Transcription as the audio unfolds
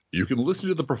You can listen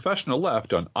to The Professional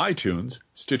Left on iTunes,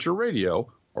 Stitcher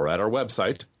Radio, or at our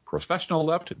website,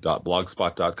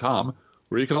 professionalleft.blogspot.com,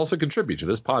 where you can also contribute to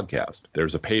this podcast.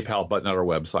 There's a PayPal button at our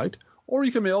website, or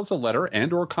you can mail us a letter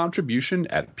and or contribution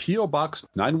at P.O. Box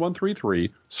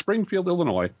 9133, Springfield,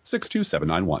 Illinois,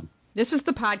 62791. This is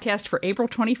the podcast for April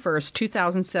 21st,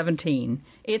 2017.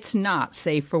 It's not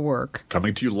safe for work.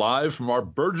 Coming to you live from our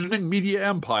burgeoning media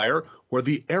empire, where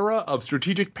the era of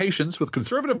strategic patience with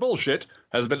conservative bullshit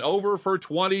has been over for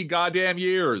 20 goddamn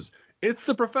years. It's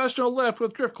The Professional Left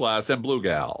with Driftglass and Blue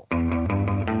Gal. Oh,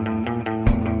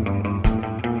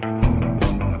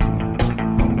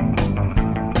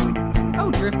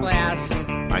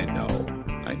 Driftglass. I know.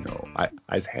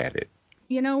 I've had it.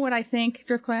 You know what I think,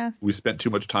 Driftglass? We spent too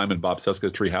much time in Bob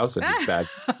Seska's treehouse, and his bad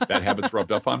habits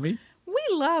rubbed off on me.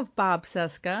 We love Bob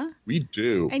Seska. We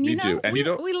do. And we do. And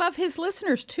we love his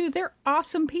listeners, too. They're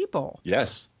awesome people.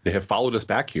 Yes. They have followed us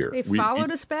back here. They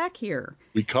followed us back here.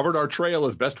 We covered our trail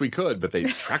as best we could, but they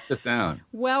tracked us down.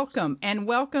 Welcome. And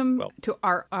welcome to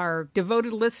our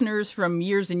devoted listeners from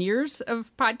years and years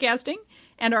of podcasting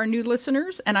and our new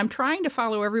listeners. And I'm trying to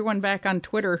follow everyone back on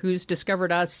Twitter who's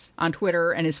discovered us on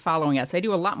Twitter and is following us. I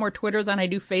do a lot more Twitter than I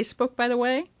do Facebook, by the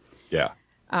way. Yeah.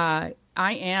 I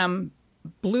am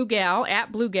Blue Gal,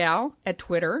 at Blue Gal at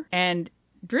Twitter, and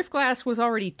Driftglass was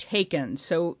already taken.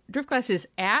 So Driftglass is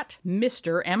at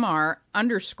Mr. MR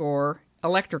underscore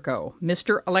Electrico,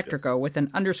 Mr. Electrico, with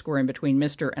an underscore in between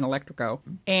Mr. and Electrico,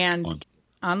 and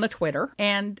on the Twitter.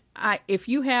 And if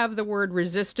you have the word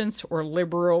resistance or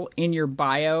liberal in your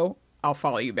bio, I'll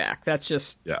follow you back. That's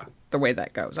just the way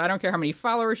that goes. I don't care how many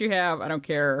followers you have. I don't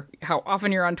care how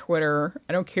often you're on Twitter.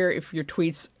 I don't care if your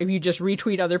tweets, if you just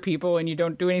retweet other people and you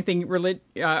don't do anything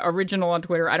original on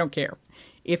Twitter. I don't care.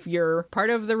 If you're part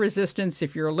of the resistance,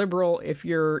 if you're a liberal, if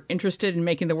you're interested in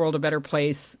making the world a better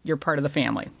place, you're part of the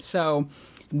family. So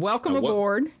welcome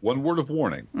aboard. One word of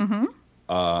warning. Mm-hmm.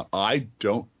 I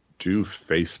don't do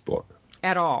Facebook.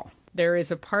 At all. There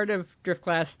is a part of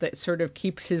Driftglass that sort of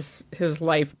keeps his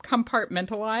life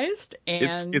compartmentalized,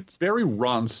 and it's very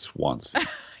Ron Swanson.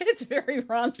 It's very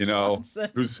Ron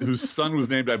Swanson. Whose son was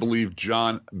named, I believe,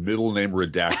 John, middle name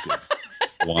redacted.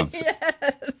 Swanson.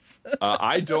 Yes.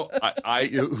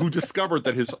 Who discovered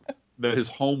that his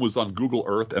home was on Google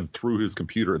Earth and threw his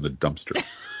computer in the dumpster.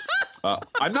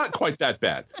 I'm not quite that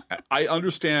bad. I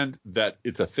understand that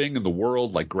it's a thing in the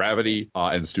world like gravity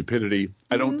and stupidity.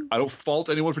 I don't fault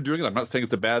anyone for doing it. I'm not saying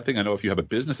it's a bad thing. I know if you have a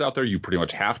business out there, you pretty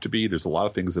much have to be. There's a lot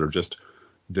of things that are just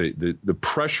the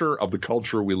pressure of the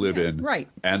culture we live in. Right.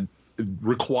 And it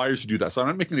requires you to do that. So I'm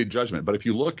not making any judgment. But if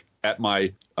you look at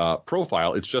my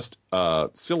profile, it's just a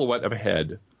silhouette of a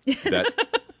head that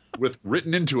with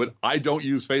written into it, I don't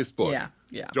use Facebook.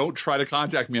 Yeah. Don't try to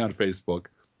contact me on Facebook.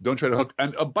 Don't try to hook.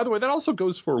 And by the way, that also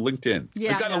goes for LinkedIn.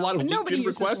 Yeah, I've gotten a lot of LinkedIn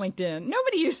requests.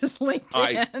 Nobody uses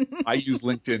LinkedIn. I use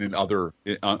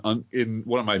LinkedIn in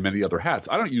one of my many other hats.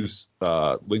 I don't use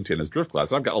LinkedIn as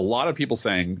Driftglass. I've got a lot of people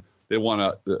saying they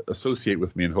want to associate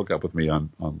with me and hook up with me on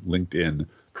LinkedIn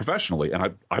professionally,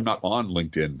 and I'm not on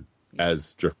LinkedIn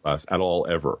as Driftglass at all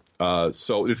ever.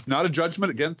 So it's not a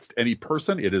judgment against any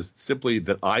person. It is simply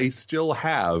that I still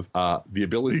have the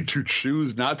ability to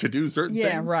choose not to do certain things.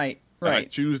 Yeah, right. I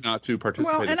choose not to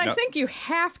participate. Well, and I think you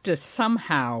have to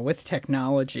somehow, with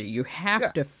technology, you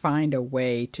have to find a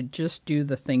way to just do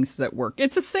the things that work.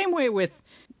 It's the same way with,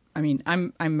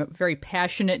 I'm a very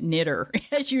passionate knitter,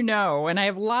 as you know, and I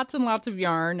have lots and lots of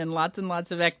yarn and lots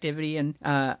of activity and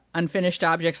unfinished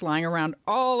objects lying around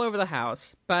all over the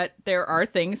house. But there are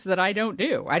things that I don't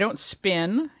do. I don't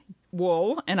spin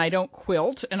wool, and I don't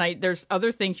quilt, and there's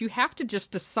other things. You have to just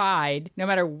decide, no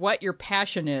matter what your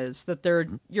passion is,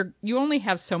 that you only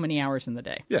have so many hours in the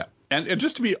day. Yeah, and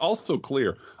just to be also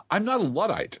clear, I'm not a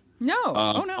Luddite. No,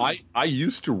 no. I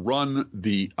used to run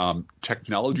the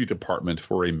technology department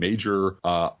for a major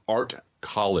art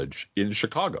college in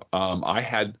Chicago. I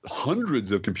had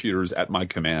hundreds of computers at my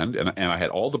command, and I had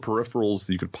all the peripherals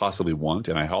that you could possibly want,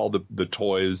 and I had all the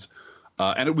toys.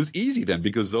 And it was easy then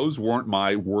because those weren't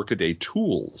my workaday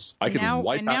tools. Now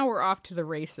we're off to the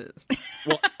races.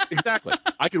 Well, exactly.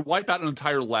 I could wipe out an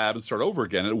entire lab and start over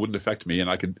again, and it wouldn't affect me, and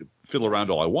I could fiddle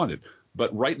around all I wanted.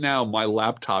 But right now, my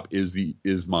laptop is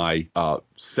my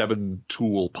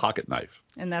 7-tool pocket knife,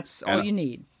 and that's all you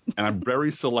need. And I'm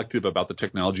very selective about the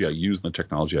technology I use and the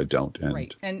technology I don't. And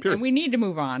right. And we need to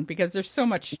move on because there's so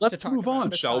much Let's to talk move about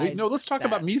on, shall we? No, let's talk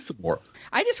about me some more.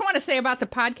 I just want to say about the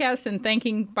podcast and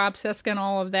thanking Bob Seska and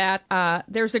all of that.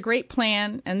 There's a great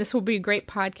plan, and this will be a great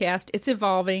podcast. It's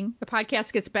evolving. The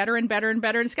podcast gets better and better and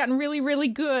better, and it's gotten really, really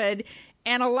good.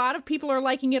 And a lot of people are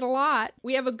liking it a lot.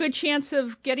 We have a good chance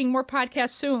of getting more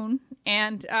podcasts soon.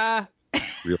 And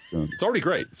real soon. It's already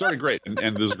great. It's already great.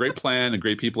 And there's a great plan and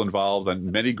great people involved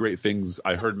and many great things.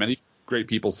 I heard many great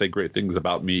people say great things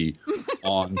about me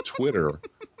on Twitter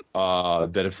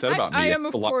that have said about me. I am,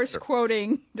 of course,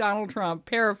 quoting Donald Trump,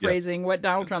 paraphrasing what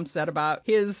Donald Trump said about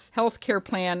his health care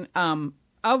plan,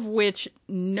 of which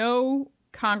no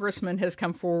congressman has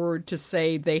come forward to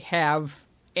say they have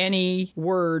any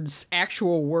words,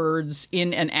 actual words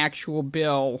in an actual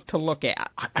bill to look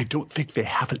at. I don't think they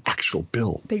have an actual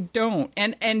bill. They don't.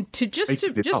 And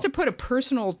to put a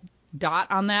personal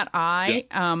dot on that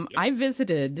I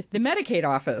visited the Medicaid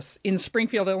office in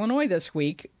Springfield, Illinois this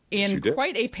week in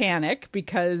quite a panic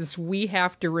because we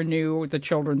have to renew the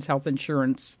children's health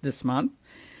insurance this month.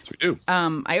 Yes, we do.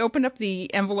 I opened up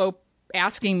the envelope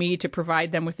asking me to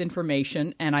provide them with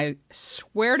information, and I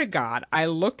swear to God, I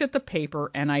looked at the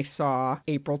paper and I saw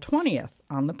April 20th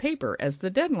on the paper as the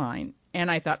deadline.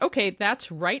 And I thought, okay, that's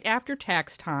right after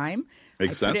tax time.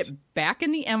 Makes sense. Put it back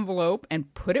in the envelope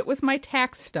and put it with my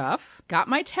tax stuff, got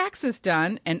my taxes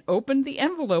done, and opened the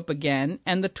envelope again,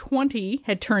 and the 20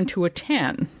 had turned to a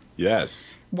 10.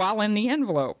 Yes. While in the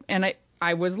envelope. And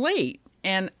I was late.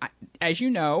 And as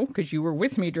you know, because you were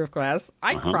with me, Driftglass,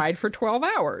 I cried for 12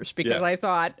 hours because I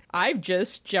thought, I've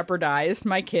just jeopardized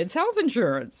my kids' health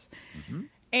insurance. Mm-hmm.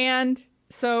 And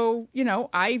so,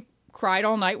 I cried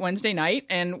all night Wednesday night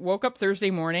and woke up Thursday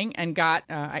morning and got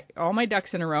all my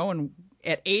ducks in a row, and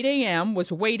at 8 a.m.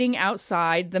 was waiting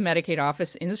outside the Medicaid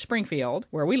office in Springfield,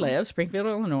 where we live, Springfield,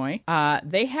 Illinois.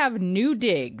 They have new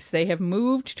digs. They have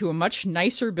moved to a much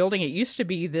nicer building. It used to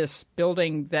be this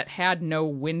building that had no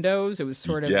windows. It was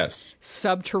sort of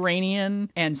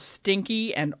subterranean and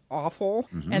stinky and awful.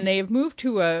 Mm-hmm. And they have moved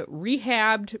to a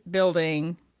rehabbed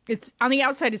building. It's on the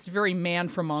outside, it's very Man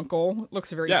from U.N.C.L.E. It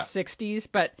looks very 60s,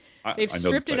 but they've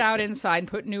stripped it out inside and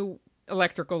put new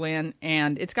electrical in,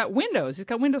 and it's got windows. It's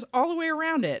got windows all the way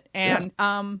around it. And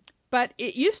but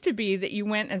it used to be that you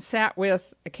went and sat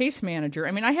with a case manager.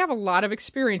 I mean, I have a lot of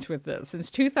experience with this.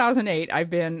 Since 2008, I've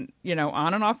been,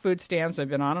 on and off food stamps. I've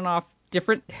been on and off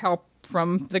different help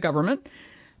from the government.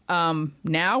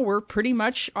 Now we're pretty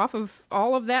much off of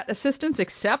all of that assistance,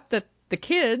 except that the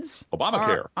kids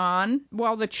Obamacare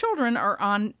the children are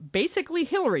on basically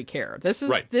Hillary care. This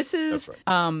is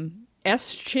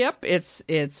S-chip.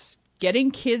 It's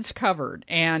getting kids covered,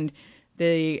 and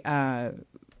the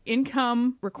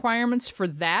income requirements for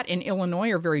that in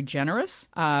Illinois are very generous.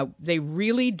 They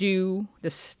really do. The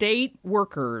state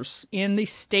workers in the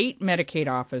state Medicaid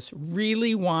office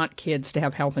really want kids to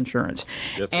have health insurance,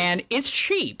 and it's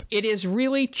cheap. It is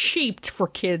really cheap for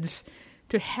kids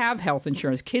to have health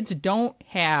insurance. Kids don't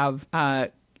have,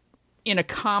 in a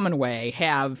common way,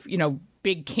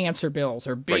 big cancer bills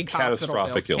or big hospital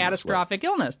bills, catastrophic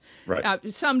illness.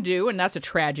 Right. Some do, and that's a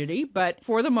tragedy. But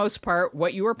for the most part,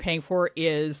 what you are paying for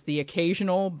is the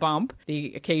occasional bump,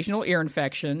 the occasional ear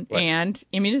infection, and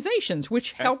immunizations,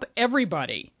 which help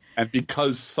everybody. And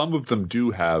because some of them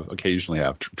do occasionally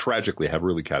tragically have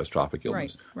really catastrophic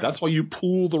illness. Right. That's why you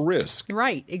pool the risk.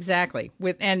 Right, exactly.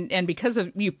 And because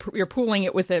of you're pooling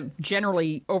it with a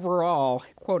generally overall,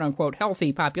 quote unquote,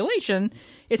 healthy population,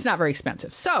 it's not very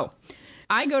expensive. So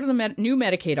I go to the new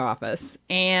Medicaid office,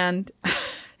 and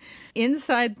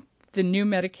inside the new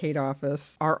Medicaid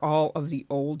office are all of the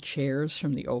old chairs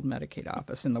from the old Medicaid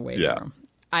office in the waiting room.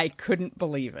 I couldn't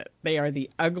believe it. They are the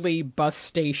ugly bus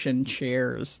station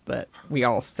chairs that we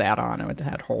all sat on and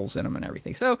had holes in them and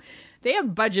everything. So they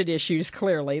have budget issues,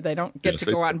 clearly. They don't get to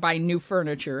go out and buy new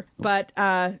furniture. But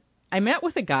I met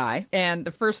with a guy, and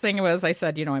the first thing was I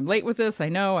said, I'm late with this. I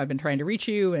know. I've been trying to reach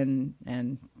you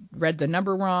and read the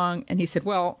number wrong. And he said,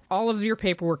 well, all of your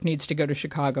paperwork needs to go to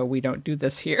Chicago. We don't do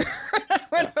this here. I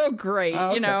went, oh, great.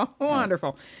 Oh, okay.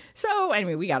 Wonderful. So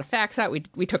anyway, we got a fax out.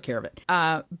 We took care of it.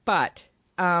 But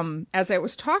as I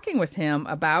was talking with him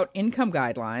about income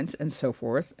guidelines and so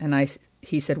forth, and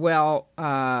he said, well,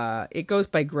 it goes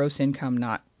by gross income,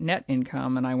 not net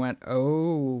income. And I went,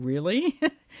 oh, really?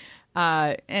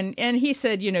 And he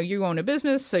said, you own a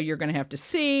business, so you're going to have to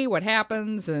see what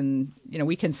happens. And,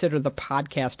 we consider the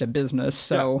podcast a business.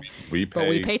 So we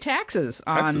pay taxes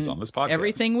on this podcast.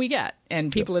 Everything we get.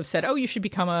 And people have said, oh, you should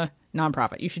become a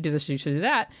nonprofit. You should do this. You should do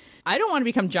that. I don't want to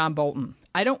become John Bolton.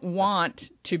 I don't want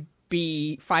to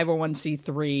be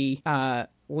 501c3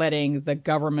 letting the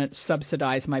government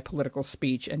subsidize my political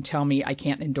speech and tell me I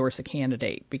can't endorse a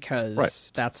candidate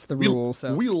because that's the rules.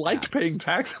 We like paying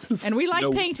taxes. And we like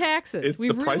paying taxes. It's we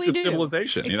the really price of do.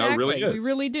 civilization. Exactly. It really is. We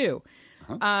really do.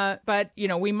 But,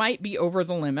 we might be over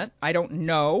the limit. I don't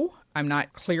know. I'm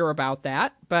not clear about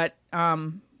that. But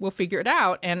we'll figure it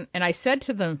out. And I said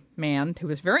to the man, who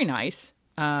was very nice,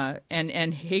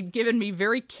 And he'd given me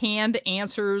very canned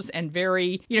answers and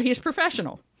very, he's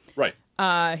professional. Right.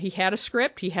 He had a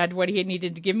script. He had what he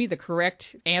needed to give me, the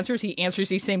correct answers. He answers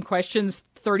these same questions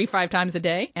 35 times a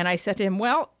day. And I said to him,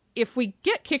 well, if we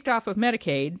get kicked off of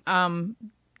Medicaid,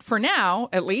 for now,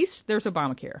 at least, there's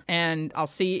Obamacare. And I'll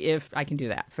see if I can do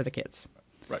that for the kids.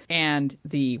 Right. And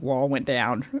the wall went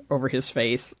down over his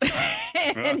face.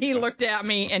 And he looked at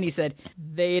me and he said,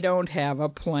 they don't have a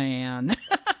plan.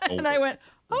 And I went,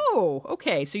 oh,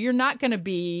 okay. So you're not going to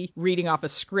be reading off a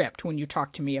script when you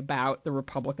talk to me about the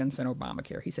Republicans and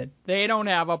Obamacare. He said, they don't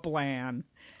have a plan.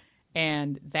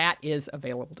 And that is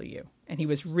available to you. And he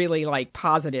was really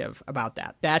positive about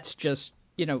that. That's just,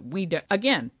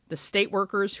 again, the state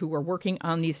workers who are working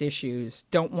on these issues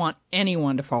don't want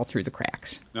anyone to fall through the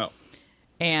cracks. No.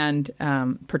 And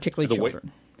particularly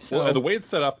children. And the way it's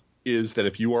set up is that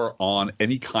if you are on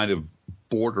any kind of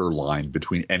borderline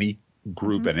between any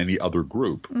group and any other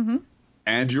group,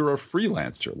 and you're a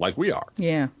freelancer like we are.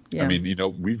 Yeah. I mean,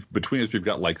 between us, we've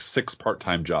got 6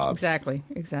 part-time jobs. Exactly.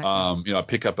 I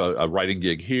pick up a writing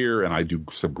gig here, and I do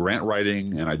some grant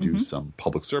writing, and I do some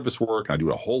public service work, and I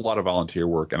do a whole lot of volunteer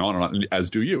work, and on,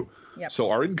 as do you. Yep. So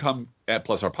our income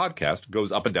plus our podcast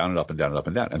goes up and down and up and down and up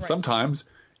and down. And sometimes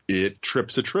it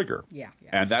trips a trigger. Yeah.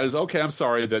 And that is, okay, I'm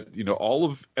sorry that,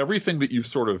 everything that you've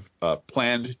sort of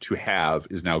planned to have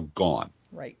is now gone.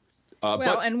 Right.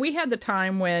 And we had the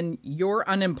time when your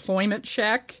unemployment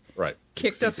check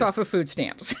kicked us off of food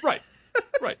stamps. Right.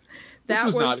 That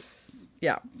which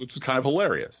was kind of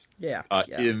hilarious. Yeah.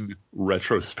 In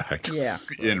retrospect. Yeah.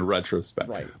 In retrospect.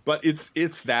 Right. But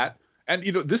it's that, and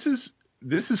this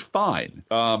is fine.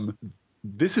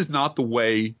 This is not the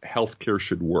way healthcare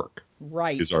should work.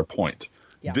 Right. Is our point.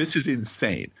 Yeah. This is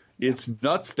insane. It's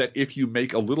nuts that if you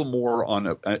make a little more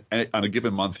on a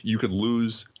given month, you can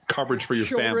lose coverage for your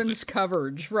family. Children's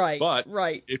coverage, right. But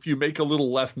if you make a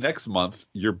little less next month,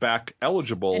 you're back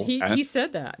eligible. And he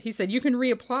said that. He said you can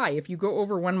reapply if you go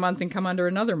over 1 month and come under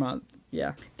another month.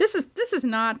 Yeah. This is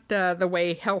not the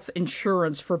way health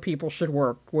insurance for people should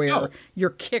work, where you're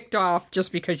kicked off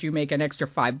just because you make an extra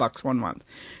 $5 1 month.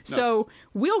 No. So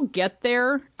we'll get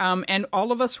there, and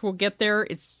all of us will get there.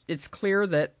 It's clear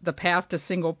that the path to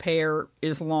single payer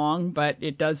is long, but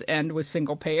it does end with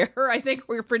single payer. I think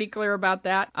we're pretty clear about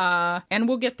that, and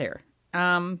we'll get there.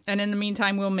 And in the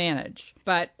meantime, we'll manage.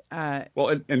 But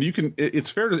and you can.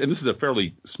 It's fair to, and this is a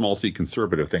fairly small c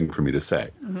conservative thing for me to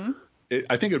say. Mm-hmm.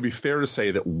 I think it would be fair to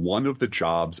say that one of the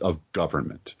jobs of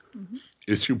government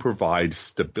is to provide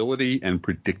stability and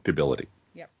predictability.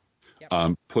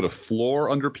 Yep. Put a floor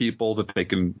under people that they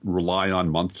can rely on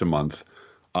month to month.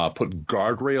 Put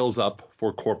guardrails up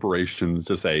for corporations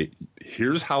to say,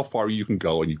 here's how far you can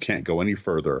go and you can't go any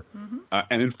further,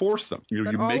 and enforce them.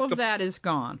 That is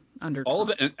gone under all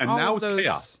Trump. of it, and now it's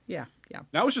chaos. Yeah.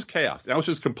 Now it's just chaos. Now it's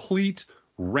just complete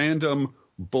random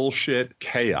bullshit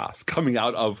chaos coming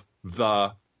out of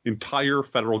the entire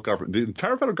federal government. The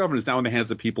entire federal government is now in the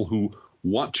hands of people who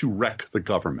want to wreck the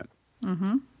government,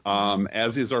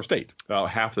 as is our state,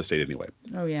 half the state anyway.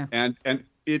 Oh, yeah. And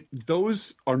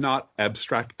those are not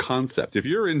abstract concepts. If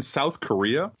you're in South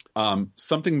Korea,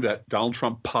 something that Donald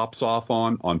Trump pops off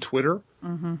on Twitter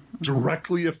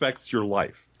directly affects your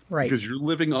life. Right. Because you're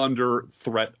living under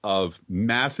threat of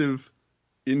massive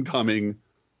incoming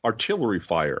artillery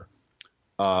fire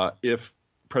if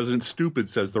President Stupid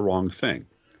says the wrong thing.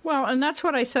 Well, and that's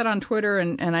what I said on Twitter,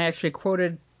 and I actually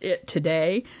quoted it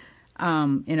today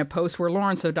in a post where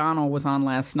Lawrence O'Donnell was on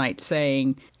last night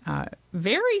saying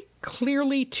very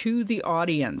clearly to the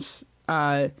audience,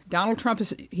 Donald Trump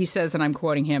is, he says, and I'm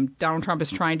quoting him, Donald Trump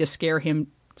is trying to scare him.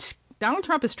 Donald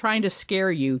Trump is trying to scare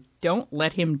you. Don't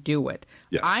let him do it.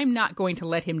 Yeah. I'm not going to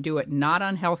let him do it, not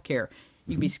on health care.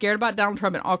 You can be scared about Donald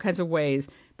Trump in all kinds of ways,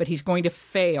 but he's going to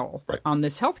fail on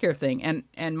this healthcare thing.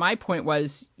 And my point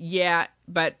was,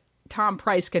 but Tom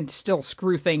Price can still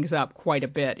screw things up quite a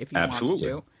bit if he wants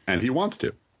to. And he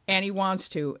wants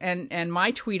to. And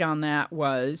my tweet on that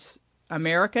was,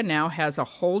 America now has a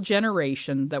whole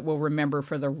generation that will remember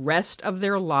for the rest of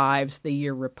their lives the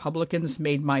year Republicans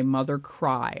made my mother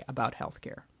cry about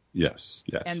healthcare. Yes.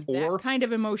 And that kind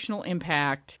of emotional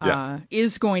impact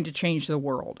is going to change the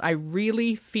world. I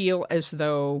really feel as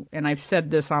though, and I've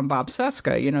said this on Bob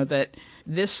Suska, that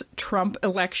this Trump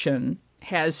election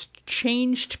has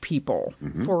changed people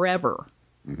forever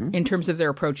in terms of their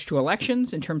approach to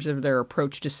elections, in terms of their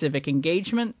approach to civic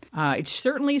engagement. It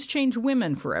certainly has changed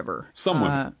women forever. Some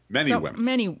women, many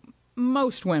women.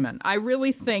 Most women. I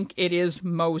really think it is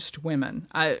most women.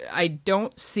 I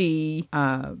don't see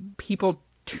people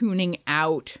tuning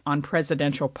out on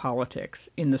presidential politics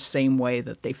in the same way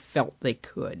that they felt they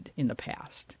could in the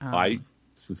past. I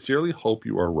sincerely hope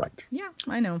you are right. Yeah,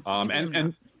 I know.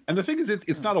 And the thing is,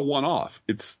 it's not a one-off.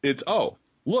 It's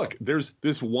look, there's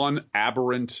this one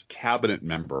aberrant cabinet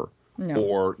member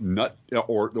or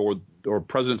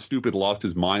President Stupid lost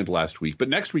his mind last week, but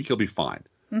next week he'll be fine.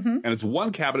 Mm-hmm. And it's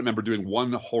one cabinet member doing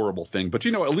one horrible thing. But,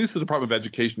 at least the Department of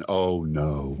Education, oh,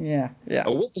 no. Yeah.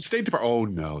 Oh, the State Department, oh,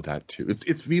 no, that too.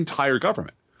 It's the entire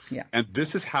government. Yeah. And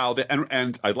this is how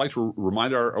and I'd like to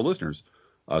remind our listeners,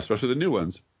 especially the new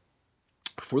ones,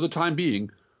 for the time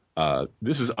being,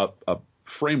 this is a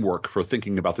framework for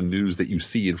thinking about the news that you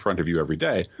see in front of you every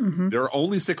day. Mm-hmm. There are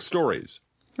only 6 stories.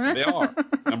 They are.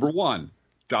 Number 1,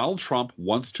 Donald Trump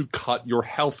wants to cut your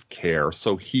health care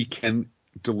so he can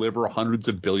deliver hundreds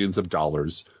of billions of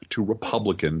dollars to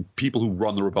Republican people who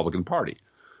run the Republican Party.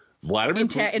 Vladimir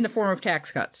Putin, in the form of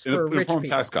tax cuts for rich people.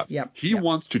 Tax cuts. Yep. He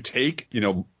wants to take,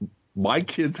 my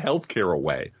kids' health care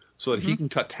away so that he can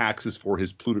cut taxes for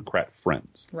his plutocrat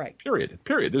friends. Right. Period.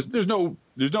 There's no,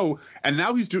 and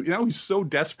now he's so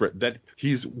desperate that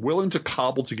he's willing to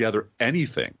cobble together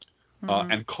anything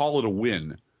and call it a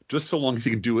win, just so long as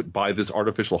he can do it by this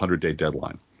artificial 100-day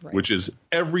deadline, which is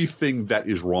everything that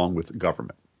is wrong with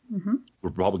government,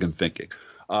 Republican thinking.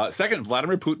 Second,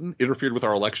 Vladimir Putin interfered with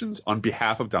our elections on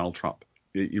behalf of Donald Trump.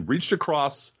 He reached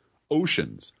across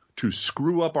oceans to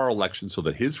screw up our elections so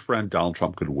that his friend Donald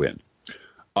Trump could win.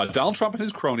 Donald Trump and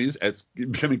his cronies, as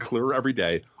becoming clearer every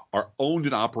day, are owned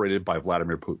and operated by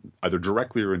Vladimir Putin, either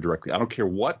directly or indirectly. I don't care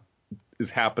what is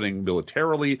happening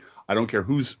militarily. I don't care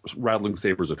who's rattling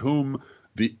sabers at whom.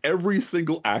 Every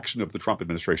single action of the Trump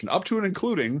administration, up to and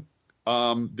including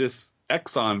this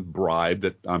Exxon bribe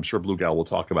that I'm sure Blue Gal will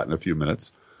talk about in a few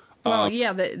minutes. Well,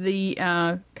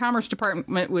 the Commerce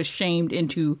Department was shamed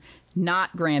into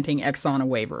not granting Exxon a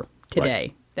waiver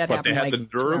today. Right. But they had the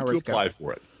nerve to apply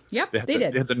for it. Yep, they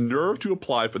did. They had the nerve to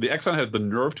apply for the Exxon had the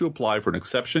nerve to apply for an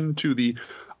exception to the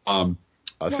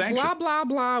sanctions. Blah, blah,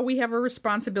 blah. We have a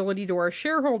responsibility to our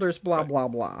shareholders, blah, blah,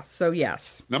 blah. So,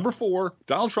 yes. Number 4,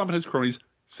 Donald Trump and his cronies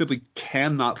simply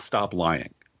cannot stop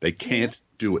lying. They can't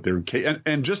do it. They're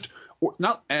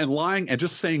lying and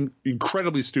just saying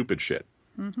incredibly stupid shit.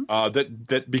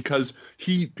 That because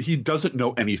he doesn't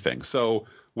know anything. So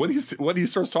when he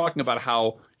starts talking about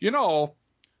how,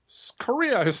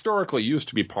 Korea historically used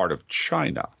to be part of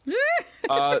China.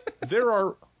 There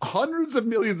are hundreds of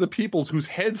millions of people whose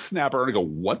heads snap around and go,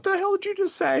 what the hell did you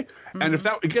just say? And if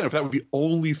that were the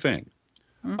only thing.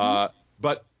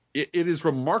 But it is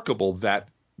remarkable that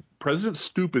President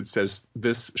Stupid says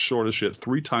this sort of shit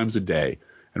 3 times a day,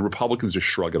 and Republicans just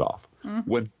shrug it off.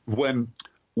 When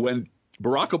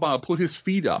Barack Obama put his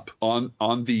feet up on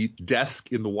the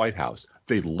desk in the White House,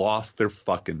 they lost their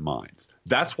fucking minds.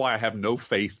 That's why I have no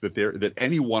faith that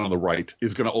anyone on the right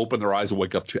is going to open their eyes and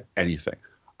wake up to anything.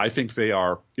 I think they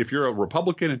are. If you're a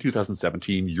Republican in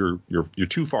 2017, you're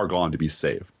too far gone to be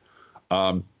saved.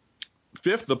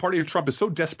 5th, the party of Trump is so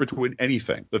desperate to win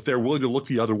anything that they're willing to look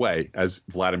the other way as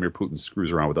Vladimir Putin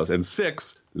screws around with us. And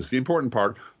 6th, this is the important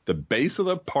part, the base of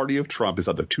the party of Trump is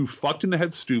either too fucked in the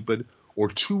head stupid or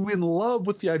too in love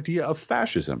with the idea of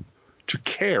fascism to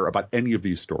care about any of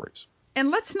these stories. And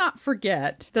let's not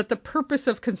forget that the purpose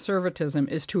of conservatism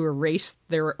is to erase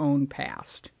their own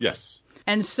past. Yes.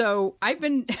 And so I've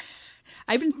been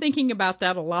thinking about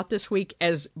that a lot this week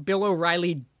as Bill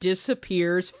O'Reilly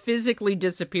physically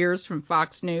disappears from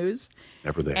Fox News. It's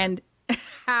never there. And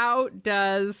how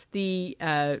does the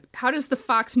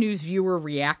Fox News viewer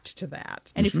react to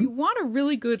that? And if you want a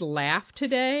really good laugh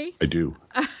today, I do.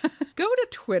 Go to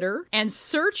Twitter and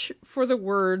search for the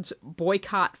words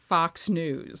boycott Fox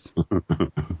News.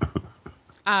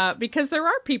 Because there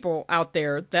are people out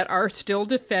there that are still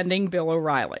defending Bill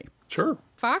O'Reilly. Sure.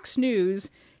 Fox News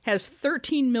has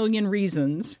 13 million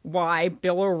reasons why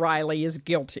Bill O'Reilly is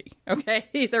guilty.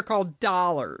 Okay? They're called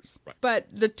dollars. Right. But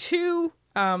the 2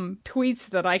 tweets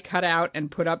that I cut out and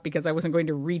put up because I wasn't going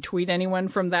to retweet anyone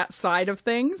from that side of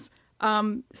things,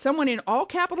 someone in all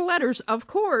capital letters, of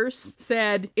course,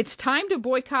 said, "It's time to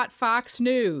boycott Fox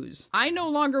News. I no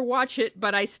longer watch it,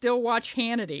 but I still watch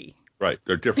Hannity." Right.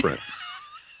 They're different.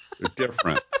 They're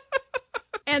different.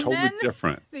 And totally then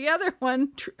different. The other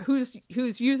one, whose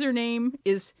username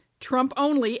is Trump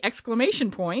only !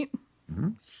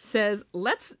 Says,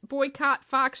 "Let's boycott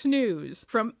Fox News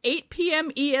from 8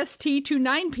 p.m. EST to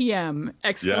 9 p.m! !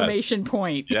 Yes,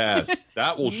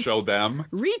 that will show them.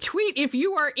 Retweet if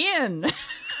you are in.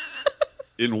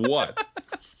 In what?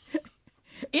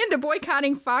 Into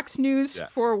boycotting Fox News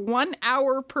for 1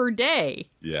 hour per day.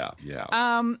 Yeah.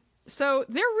 So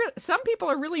some people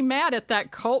are really mad at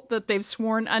that cult that they've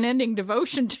sworn unending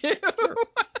devotion to. Sure.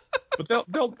 But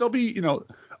they'll be,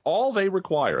 all they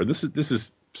require. And this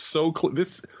is so clear.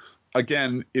 This,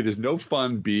 again, it is no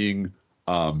fun being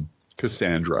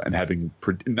Cassandra and having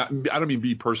I don't mean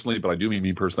me personally, but I do mean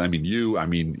me personally. I mean you. I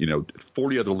mean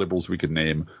 40 other liberals we could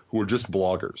name who are just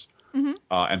bloggers and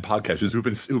podcasters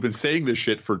who've been saying this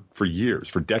shit for years,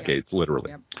 for decades,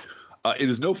 literally. Yep. It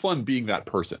is no fun being that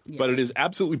person, but it is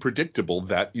absolutely predictable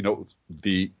that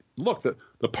the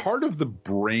part of the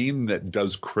brain that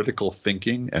does critical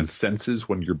thinking and senses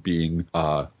when you're being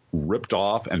ripped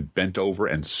off and bent over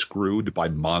and screwed by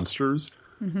monsters.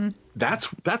 Mm-hmm. That's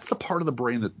the part of the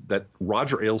brain that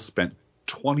Roger Ailes spent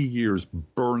 20 years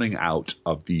burning out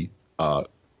of the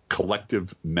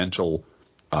collective mental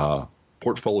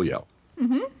portfolio.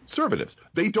 Mm-hmm. Conservatives,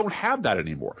 they don't have that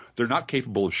anymore. They're not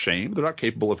capable of shame. They're not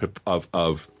capable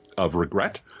of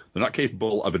regret. They're not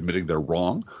capable of admitting they're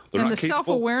wrong. The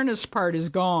self-awareness part is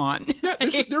gone. Yeah,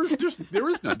 there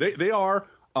is none. They are.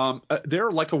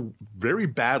 They're like a very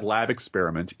bad lab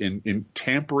experiment in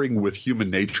tampering with human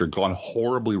nature gone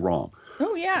horribly wrong.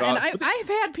 Oh, yeah. And I've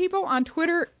had people on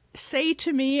Twitter say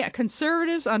to me,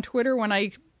 conservatives on Twitter, when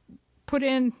I put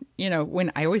in,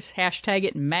 when I always hashtag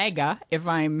it MAGA if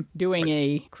I'm doing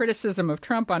a criticism of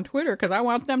Trump on Twitter because I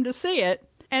want them to see it.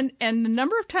 And the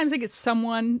number of times I get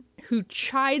someone who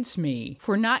chides me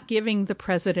for not giving the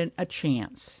president a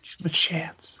chance. Give him a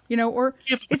chance.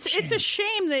 It's a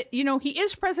shame that, he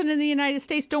is president of the United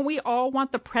States. Don't we all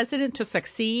want the president to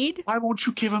succeed? Why won't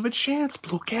you give him a chance,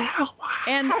 Blue Gal?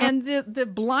 And the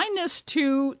blindness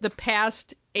to the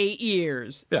past 8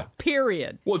 years. Yeah.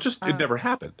 Period. Well, it never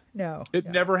happened. No. It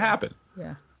never happened.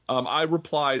 Yeah. I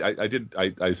replied.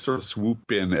 I sort of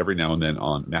swoop in every now and then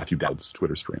on Matthew Dowd's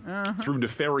Twitter stream through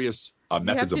nefarious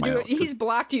methods of my own. He's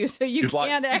blocked you, so you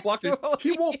can't actually.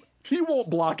 He won't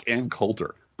block Ann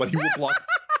Coulter, but he will block.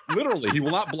 Literally, he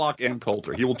will not block Ann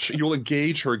Coulter. He will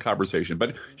engage her in conversation.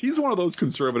 But he's one of those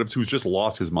conservatives who's just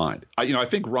lost his mind. I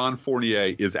think Ron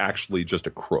Fournier is actually just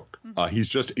a crook. He's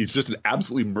just an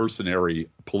absolutely mercenary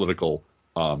political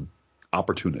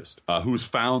opportunist who's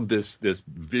found this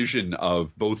vision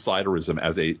of both siderism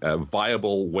as a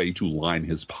viable way to line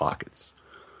his pockets.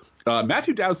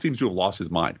 Matthew Dowd seems to have lost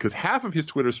his mind because half of his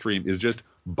Twitter stream is just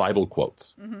Bible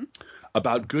quotes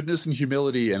about goodness and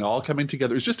humility and all coming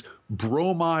together. It's just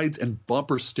bromides and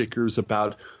bumper stickers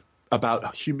about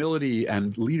humility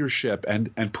and leadership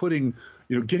and putting,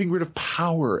 getting rid of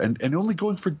power and only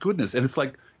going for goodness. And it's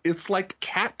like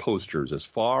cat posters as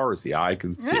far as the eye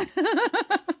can see.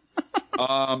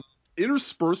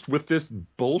 Interspersed with this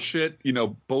bullshit,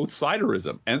 both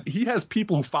siderism. And he has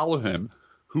people who follow him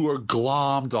who are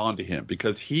glommed onto him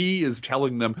because he is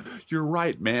telling them, you're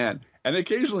right, man. And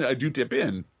occasionally I do dip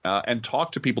in and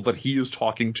talk to people that he is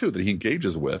talking to, that he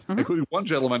engages with, including one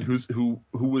gentleman who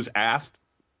was asked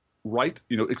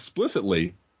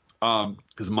explicitly,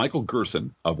 because Michael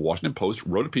Gerson of Washington Post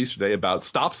wrote a piece today about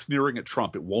stop sneering at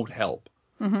Trump. It won't help.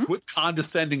 Quit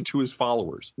condescending to his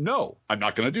followers. No, I'm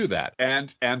not going to do that.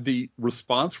 And the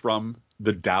response from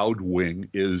the Dowd wing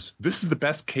is, this is the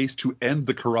best case to end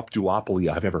the corrupt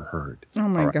duopoly I've ever heard. Oh,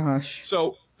 my gosh.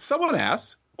 So someone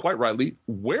asks, quite rightly,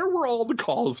 where were all the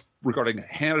calls regarding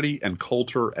Hannity and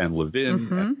Coulter and Levin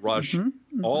and Rush,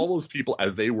 all those people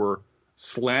as they were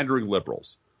slandering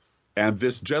liberals? And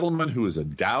this gentleman who is a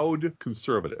Dowd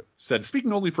conservative said,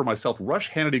 speaking only for myself, Rush,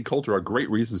 Hannity, and Coulter are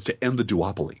great reasons to end the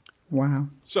duopoly. Wow.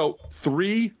 So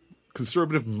 3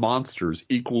 conservative monsters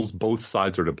equals both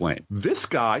sides are to blame. This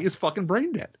guy is fucking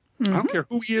brain dead. I don't care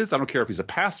who he is. I don't care if he's a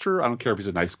pastor. I don't care if he's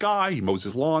a nice guy. He mows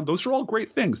his lawn. Those are all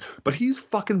great things. But he's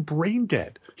fucking brain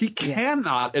dead. He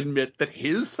cannot admit that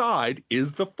his side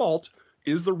is the fault,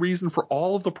 is the reason for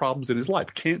all of the problems in his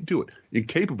life. Can't do it.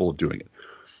 Incapable of doing it.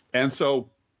 And so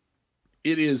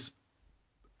it is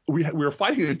we're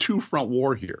fighting a two-front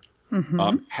war here.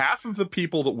 Half of the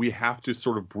people that we have to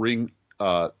sort of bring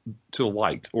to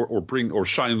light or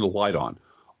shine the light on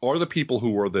are the people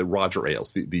who are the Roger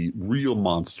Ailes, the real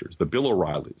monsters, the Bill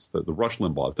O'Reillys, the Rush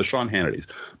Limbaughs, the Sean Hannitys.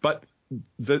 But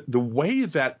the way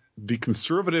that the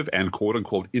conservative and quote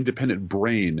unquote independent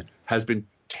brain has been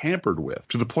tampered with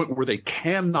to the point where they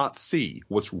cannot see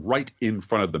what's right in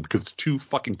front of them because it's too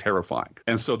fucking terrifying.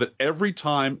 And so that every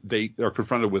time they are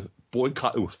confronted with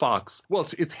boycott with Fox, well,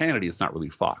 it's Hannity. It's not really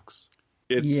Fox.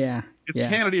 It's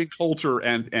Hannity and Coulter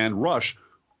and Rush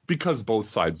because both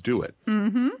sides do it.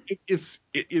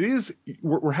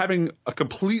 We're having a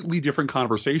completely different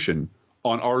conversation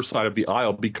on our side of the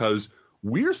aisle because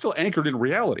we're still anchored in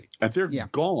reality and they're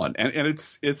gone. And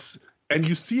it's and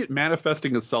you see it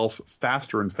manifesting itself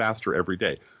faster and faster every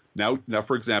day. Now,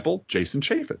 for example, Jason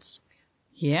Chaffetz.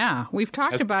 Yeah, we've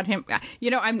talked about him.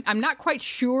 I'm not quite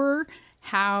sure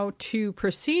how to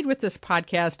proceed with this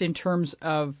podcast in terms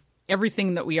of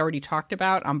everything that we already talked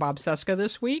about on Bob Cesca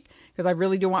this week, because I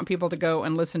really do want people to go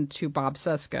and listen to Bob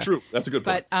Cesca. True. That's a good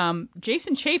point. But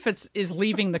Jason Chaffetz is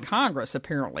leaving the Congress,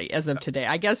 apparently, as of today.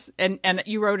 I guess, and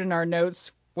you wrote in our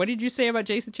notes, what did you say about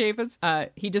Jason Chaffetz?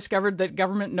 He discovered that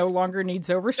government no longer needs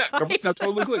oversight. Yeah, government's not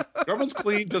totally clean. Government's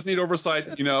clean, doesn't need oversight.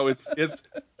 It's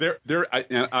there.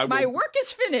 My work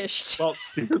is finished. Well,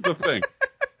 here's the thing.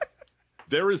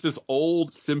 There is this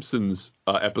old Simpsons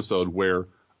episode where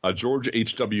George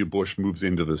H.W. Bush moves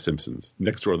into The Simpsons,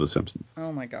 next door to The Simpsons.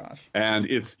 Oh, my gosh. And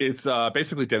it's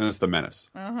basically Dennis the Menace.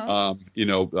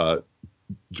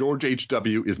 George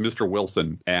H.W. is Mr.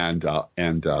 Wilson, and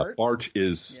Bart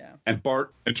is and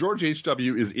George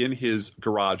H.W. is in his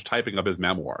garage typing up his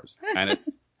memoirs, and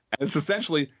it's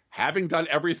essentially, having done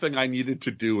everything I needed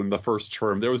to do in the first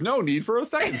term, there was no need for a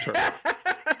second term.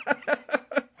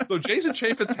 So Jason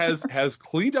Chaffetz has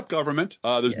cleaned up government.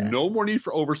 There's no more need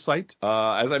for oversight.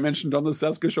 As I mentioned on the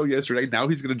Cesca show yesterday, now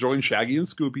he's going to join Shaggy and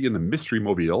Scooby in the Mystery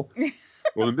Mobile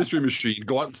or the Mystery Machine,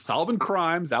 go out and solving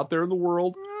crimes out there in the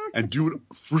world and do it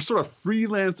for sort of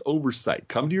freelance oversight.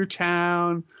 Come to your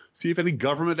town, see if any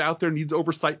government out there needs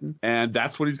oversight, and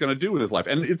that's what he's going to do with his life.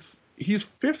 And he's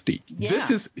 50. Yeah.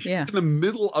 He's in the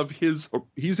middle of he's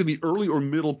in the early or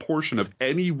middle portion of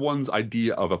anyone's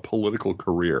idea of a political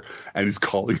career, and he's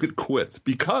calling it quits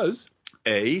because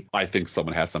A, I think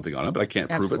someone has something on him, but I can't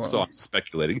prove it, so I'm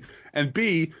speculating. And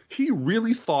B, he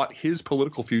really thought his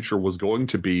political future was going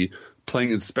to be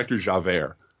playing Inspector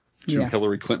Javert to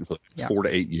Hillary Clinton for 4 to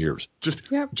 8 years. Just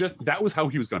that was how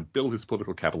he was going to build his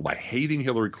political capital, by hating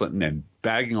Hillary Clinton and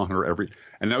bagging on her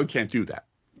and now he can't do that.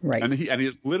 Right. And he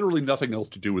has literally nothing else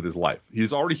to do with his life.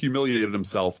 He's already humiliated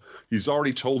himself. He's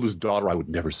already told his daughter, I would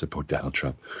never support Donald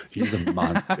Trump. He's a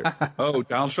monster. Oh,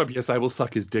 Donald Trump, yes, I will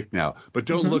suck his dick now. But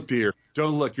don't look, dear.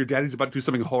 Don't look. Your daddy's about to do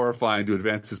something horrifying to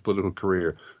advance his political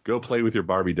career. Go play with your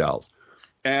Barbie dolls.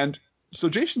 And so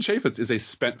Jason Chaffetz is a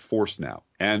spent force now.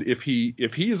 And if he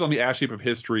is on the ash heap of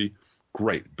history,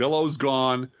 great. Billow's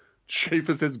gone.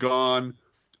 Chaffetz is gone.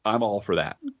 I'm all for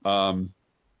that.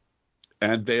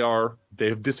 And they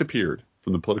have disappeared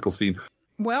from the political scene.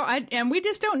 Well, and we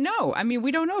just don't know. I mean,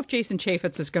 we don't know if Jason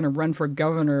Chaffetz is going to run for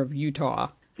governor of Utah.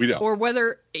 We don't. Or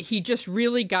whether he just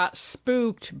really got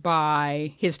spooked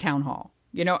by his town hall.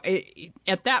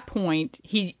 At that point,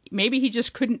 maybe he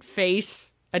just couldn't face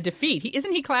a defeat.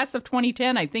 Isn't he class of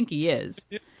 2010? I think he is.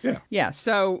 Yeah. Yeah.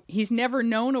 So he's never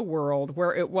known a world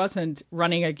where it wasn't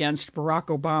running against Barack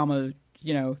Obama,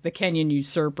 the Kenyan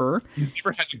usurper. He's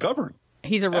never had to govern.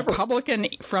 He's a Republican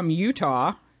from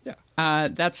Utah. Yeah.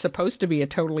 That's supposed to be a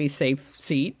totally safe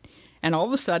seat. And all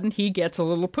of a sudden he gets a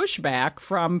little pushback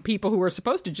from people who are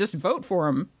supposed to just vote for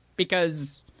him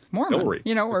because Mormon. Hillary.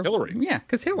 Or Hillary. Yeah,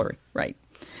 because Hillary. Right.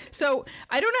 So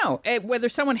I don't know whether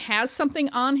someone has something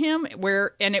on him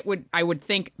I would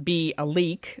think be a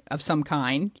leak of some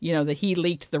kind, that he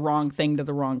leaked the wrong thing to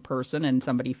the wrong person and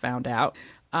somebody found out.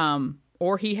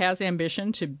 Or he has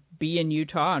ambition to be in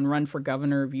Utah and run for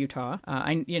governor of Utah.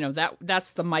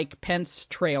 That's the Mike Pence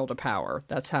trail to power.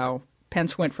 That's how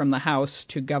Pence went from the House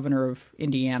to governor of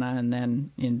Indiana and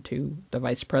then into the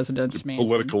vice president's mansion.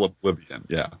 Political oblivion,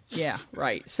 yeah. Yeah,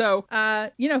 right. So,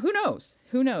 who knows?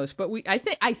 Who knows? But I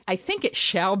think it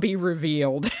shall be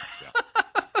revealed.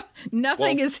 Yeah.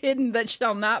 Nothing is hidden that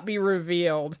shall not be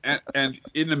revealed. And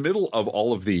in the middle of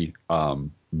all of the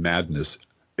madness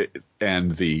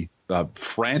and the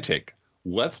frantic,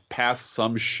 let's pass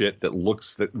some shit that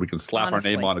looks that we can slap our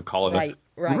name on and call it. Right.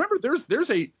 Remember,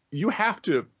 you have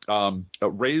to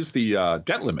raise the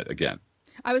debt limit again.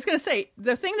 I was going to say,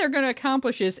 the thing they're going to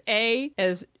accomplish is,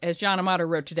 as John Amato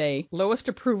wrote today, lowest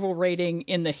approval rating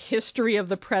in the history of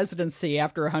the presidency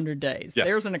after 100 days. Yes.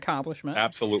 There's an accomplishment.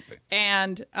 Absolutely.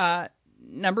 And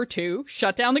number 2,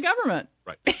 shut down the government.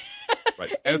 Right.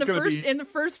 And in the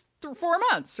first 4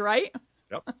 months, right?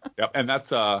 Yep. And that's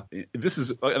this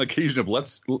is an occasion of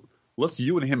let's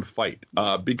you and him fight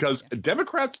because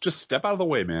Democrats just step out of the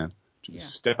way, man.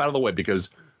 Step out of the way, because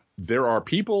there are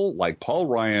people like Paul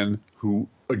Ryan who,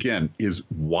 again, is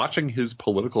watching his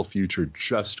political future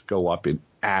just go up in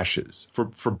ashes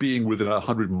for being within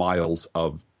 100 miles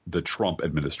of the Trump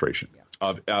administration.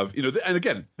 Yeah. And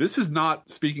again, this is not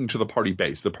speaking to the party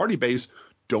base. The party base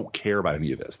don't care about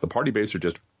any of this. The party base are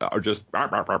just are just.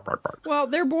 Well,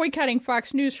 they're boycotting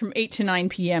Fox News from 8 to 9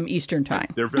 p.m. Eastern time.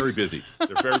 They're very busy.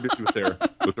 They're very busy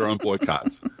with their own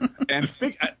boycotts.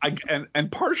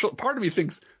 And part of me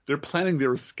thinks they're planning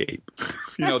their escape.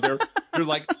 They're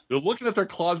looking at their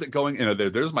closet going,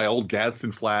 there's my old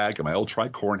Gadsden flag and my old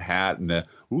tricorn hat, and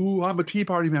I'm a Tea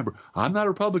Party member. I'm not a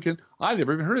Republican. I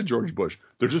never even heard of George Bush.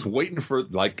 They're just waiting for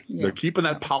they're keeping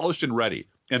that polished and ready.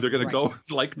 And they're going to go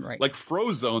like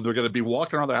Frozone. They're going to be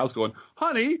walking around their house going,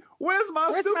 honey, where's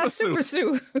my super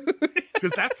suit?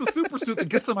 Because that's the super suit that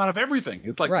gets them out of everything.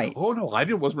 It's like, oh, no, I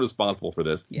wasn't responsible for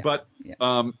this. Yeah. But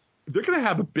they're going to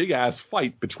have a big-ass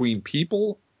fight between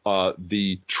people,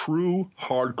 the true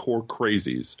hardcore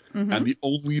crazies and the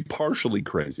only partially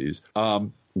crazies,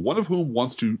 one of whom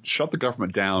wants to shut the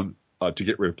government down to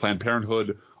get rid of Planned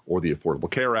Parenthood or the Affordable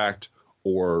Care Act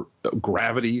or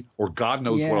gravity, or God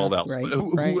knows what all else,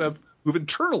 who've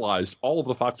internalized all of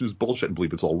the Fox News bullshit and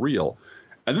believe it's all real.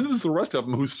 And then there's the rest of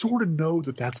them who sort of know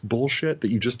that that's bullshit, that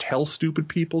you just tell stupid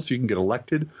people so you can get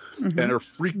elected, and are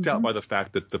freaked out by the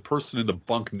fact that the person in the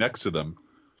bunk next to them,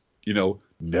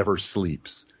 never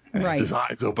sleeps and has his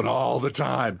eyes open all the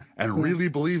time and really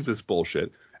believes this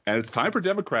bullshit. And it's time for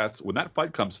Democrats, when that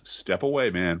fight comes, step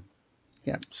away, man.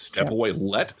 Yeah. Step away.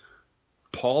 Let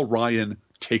Paul Ryan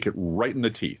take it right in the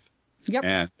teeth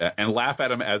and laugh at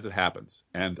him as it happens.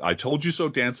 And I told you so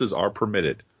dances are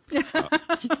permitted.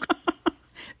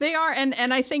 They are.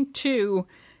 And I think, too,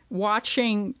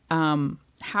 watching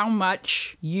how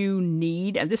much you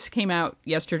need, and this came out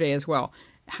yesterday as well,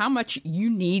 how much you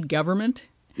need government.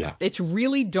 Yeah. It's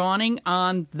really dawning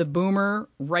on the boomer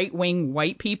right-wing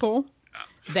white people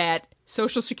that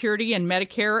Social Security and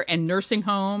Medicare and nursing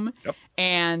home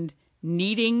and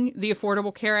needing the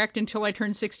Affordable Care Act until I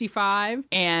turn 65.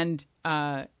 And,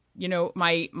 my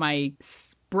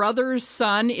brother's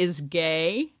son is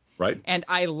gay. Right. And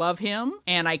I love him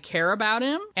and I care about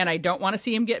him and I don't want to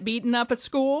see him get beaten up at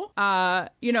school.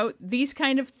 These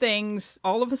kind of things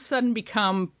all of a sudden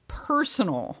become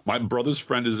personal. My daughter's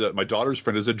friend is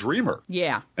a dreamer.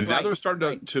 Yeah. And now they're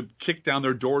starting to kick down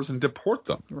their doors and deport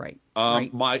them. Right.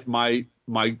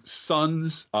 My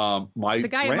son's the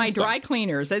guy at my dry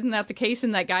cleaners, isn't that the case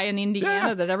in that guy in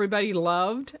Indiana that everybody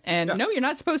loved? And no, you're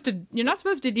not supposed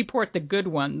to deport the good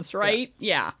ones, right?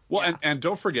 Yeah. Well, and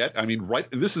don't forget, and we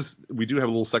do have a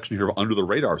little section here of under the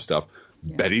radar stuff.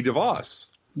 Yeah. Betty DeVos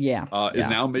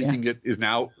is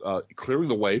now clearing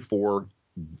the way for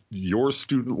your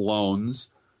student loans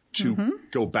to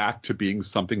go back to being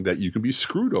something that you can be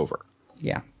screwed over.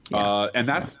 Yeah. And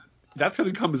that's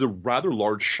going to come as a rather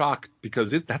large shock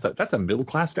because that's a middle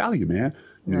class value, man.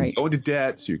 Go into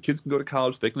debt so your kids can go to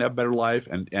college, they can have a better life,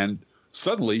 and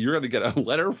suddenly you're going to get a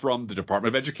letter from the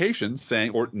Department of Education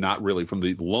saying, or not really, from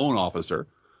the loan officer,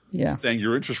 saying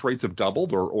your interest rates have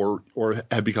doubled or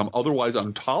have become otherwise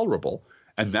intolerable,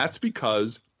 and that's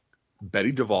because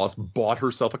Betty DeVos bought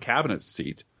herself a cabinet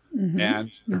seat, and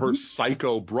her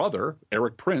psycho brother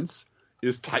Eric Prince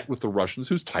is tight with the Russians,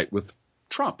 who's tight with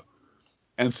Trump.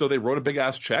 And so they wrote a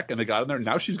big-ass check, and they got in there.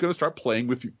 Now she's going to start playing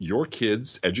with your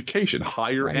kids' education,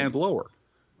 higher and lower.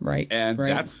 Right. And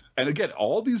again,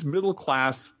 all these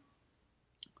middle-class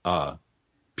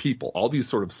people, all these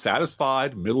sort of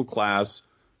satisfied middle-class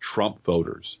Trump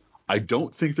voters, I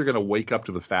don't think they're going to wake up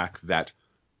to the fact that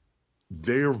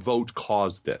their vote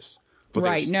caused this. But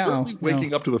they're certainly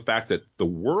waking up to the fact that the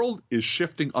world is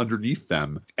shifting underneath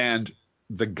them, and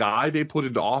the guy they put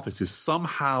into office is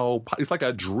somehow – it's like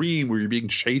a dream where you're being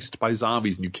chased by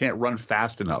zombies and you can't run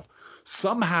fast enough.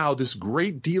 Somehow this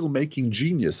great deal-making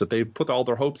genius that they've put all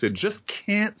their hopes in just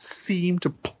can't seem to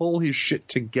pull his shit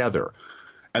together.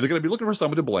 And they're going to be looking for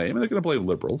someone to blame, and they're going to blame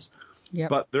liberals. Yep.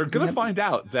 But they're going to find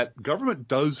out that government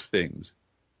does things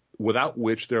without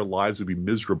which their lives would be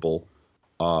miserable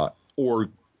or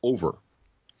over.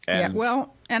 And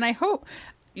and I hope –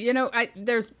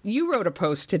 you wrote a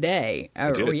post today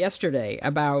or yesterday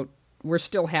about we're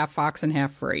still half Fox and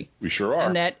half free. We sure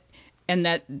are. And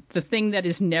that the thing that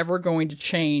is never going to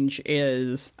change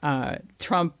is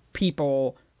Trump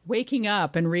people waking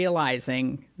up and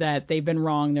realizing that they've been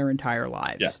wrong their entire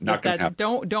lives. Yeah, not going to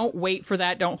happen. Don't wait for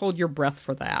that. Don't hold your breath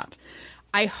for that.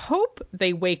 I hope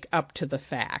they wake up to the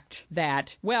fact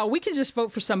that, we can just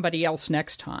vote for somebody else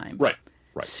next time. Right.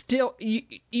 Still,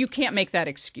 you can't make that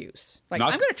excuse. I'm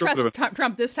going to trust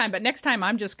Trump this time, but next time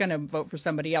I'm just going to vote for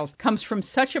somebody else. Comes from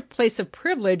such a place of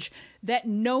privilege that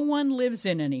no one lives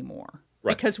in anymore.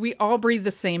 Right. Because we all breathe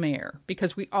the same air,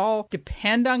 because we all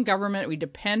depend on government, we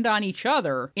depend on each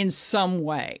other in some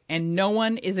way, and no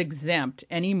one is exempt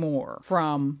anymore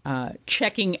from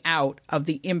checking out of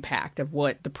the impact of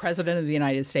what the President of the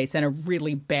United States and a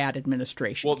really bad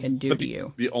administration can do to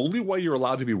you. The only way you're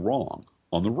allowed to be wrong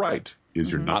on the right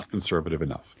is you're not conservative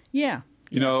enough. Yeah.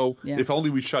 If only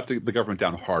we shut the government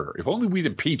down harder. If only we'd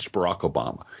impeached Barack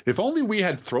Obama. If only we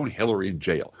had thrown Hillary in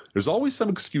jail. There's always some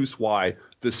excuse why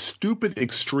the stupid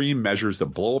extreme measures that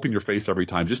blow up in your face every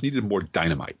time just needed more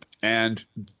dynamite. And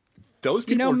those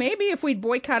people maybe if we'd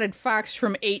boycotted Fox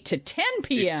from 8 to 10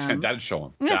 p.m. That'd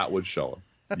show them. That would show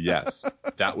them. Yes,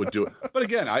 that would do it. But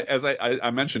again, as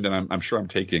I mentioned, and I'm sure I'm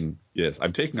taking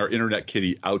our Internet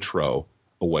Kitty outro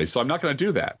away. So I'm not going to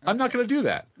do that. I'm not going to do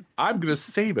that. I'm going to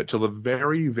save it till the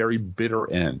very, very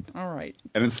bitter end. All right.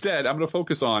 And instead, I'm going to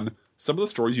focus on some of the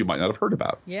stories you might not have heard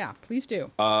about. Yeah, please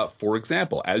do. For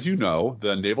example, as you know,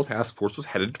 the Naval Task Force was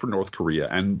headed for North Korea,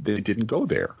 and they didn't go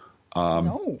there.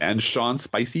 No. And Sean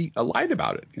Spicy lied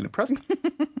about it in a press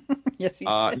conference. Yes, he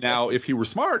did. Now, if he were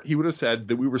smart, he would have said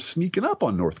that we were sneaking up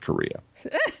on North Korea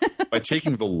by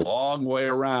taking the long way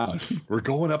around. We're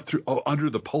going up through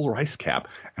under the polar ice cap,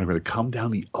 and we're going to come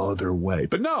down the other way.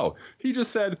 But no, he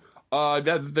just said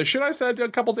that the shit I said a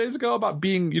couple days ago about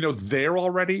being, there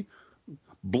already.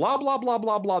 Blah, blah, blah,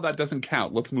 blah, blah. That doesn't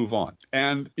count. Let's move on.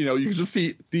 And, you can just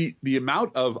see the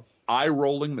amount of eye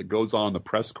rolling that goes on in the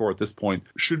press corps at this point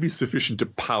should be sufficient to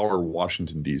power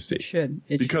Washington, D.C. It should.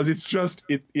 Because it's just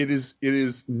it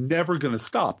is never going to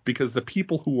stop, because the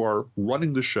people who are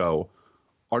running the show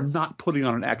are not putting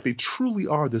on an act. They truly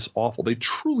are this awful. They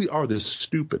truly are this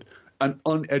stupid and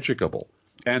uneducable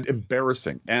and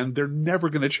embarrassing, and they're never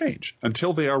going to change.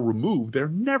 Until they are removed, they're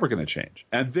never going to change.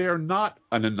 And they're not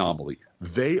an anomaly.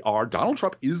 Donald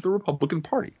Trump is the Republican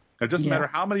Party. It doesn't matter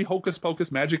how many hocus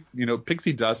pocus, magic,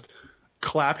 pixie dust,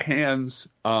 clap hands,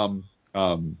 magic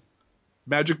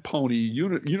pony,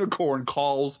 unicorn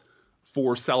calls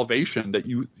for salvation that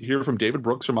you hear from David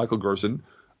Brooks or Michael Gerson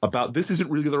about. This isn't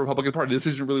really the Republican Party. This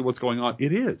isn't really what's going on.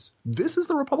 It is. This is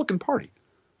the Republican Party.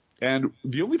 And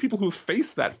the only people who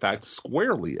face that fact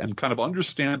squarely and kind of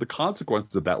understand the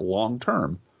consequences of that long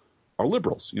term are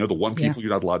liberals. The one people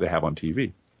you're not allowed to have on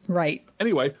TV. Right.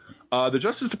 Anyway, the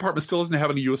Justice Department still doesn't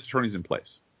have any U.S. attorneys in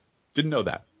place. Didn't know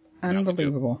that.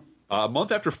 Unbelievable. A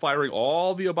month after firing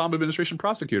all the Obama administration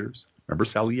prosecutors, remember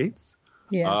Sally Yates?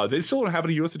 Yeah. They still don't have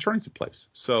any U.S. attorneys in place.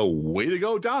 So way to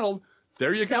go, Donald.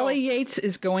 There you go. Sally Yates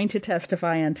is going to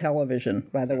testify on television,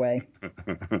 by the way.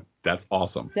 That's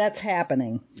awesome. That's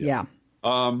happening. Yeah.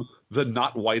 The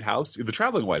not White House, the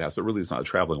traveling White House, but really it's not a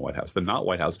traveling White House, the not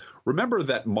White House. Remember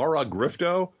that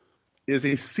Mar-A-Grifto is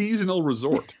a seasonal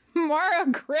resort.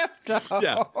 Mar-A-Grifto.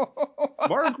 Yeah.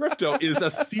 Mar-A-Grifto is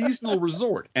a seasonal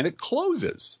resort, and it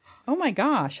closes. Oh, my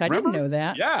gosh. I didn't know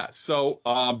that. Yeah. So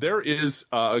there is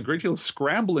a great deal of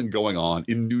scrambling going on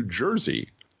in New Jersey.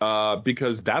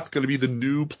 Because that's going to be the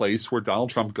new place where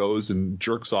Donald Trump goes and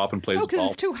jerks off and plays golf.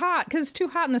 Because it's too hot. Because it's too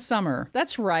hot in the summer.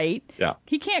 That's right. Yeah.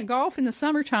 He can't golf in the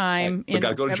summertime in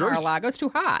Mar-a-Lago. It's too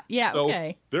hot. Yeah. So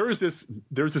okay. There's this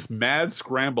mad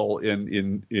scramble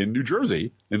in New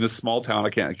Jersey, in this small town.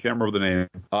 I can't remember the name,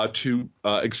 to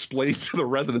explain to the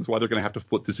residents why they're going to have to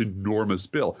foot this enormous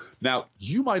bill. Now,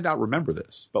 you might not remember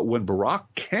this, but when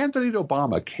candidate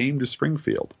Obama came to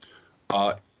Springfield,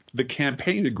 the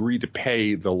campaign agreed to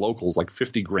pay the locals like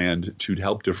 $50,000 to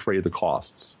help defray the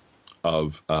costs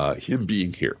of him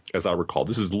being here, as I recall.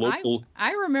 This is local.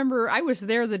 I remember I was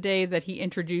there the day that he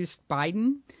introduced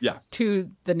Biden to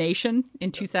the nation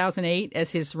in 2008 as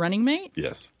his running mate.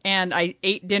 Yes. And I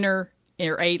ate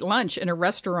lunch in a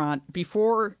restaurant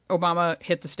before Obama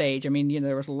hit the stage. I mean,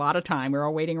 there was a lot of time. We were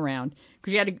all waiting around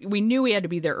because we knew we had to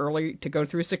be there early to go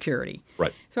through security.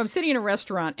 Right. So I'm sitting in a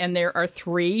restaurant, and there are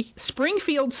 3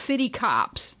 Springfield city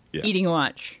cops eating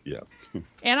lunch. Yeah.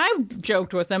 And I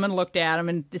joked with them and looked at them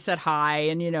and said hi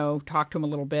and, talked to them a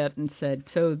little bit and said,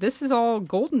 so this is all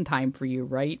golden time for you,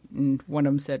 right? And one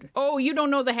of them said, oh, you don't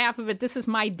know the half of it. This is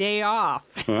my day off.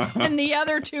 And the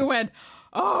other 2 went,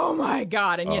 oh, my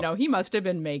God. And, he must have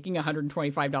been making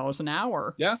 $125 an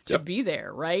hour to be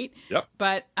there, right? Yep.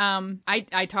 But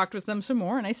I talked with them some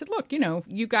more, and I said, look,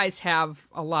 you guys have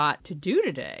a lot to do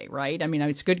today, right? I mean,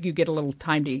 it's good you get a little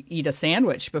time to eat a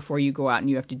sandwich before you go out and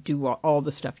you have to do all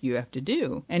the stuff you have to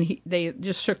do. And they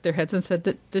just shook their heads and said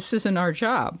that this isn't our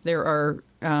job. There are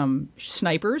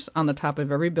snipers on the top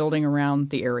of every building around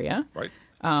the area. Right.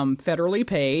 Federally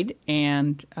paid,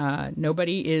 and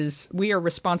we are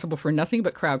responsible for nothing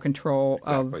but crowd control.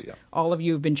 All of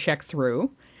you have been checked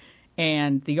through,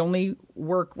 And the only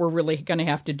work we're really going to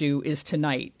have to do is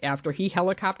tonight, after he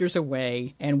helicopters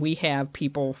away, and we have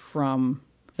people from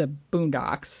the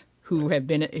boondocks who have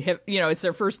been, it's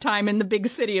their first time in the big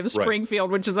city of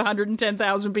Springfield, which is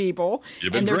 110,000 people.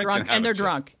 And they're drunk, and they're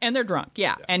drunk.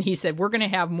 Yeah. And he said, we're going to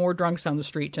have more drunks on the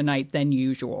street tonight than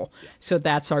usual. Yeah. So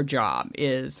that's our job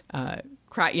is,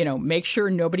 make sure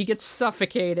nobody gets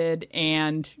suffocated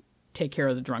and take care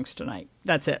of the drunks tonight.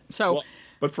 That's it. So. Well,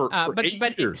 but for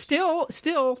 8 years. Still,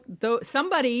 though,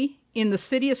 somebody in the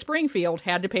city of Springfield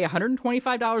had to pay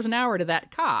 $125 an hour to that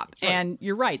cop. Right. And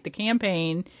you're right, the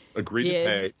campaign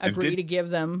agreed to give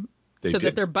them so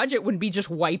that their budget wouldn't be just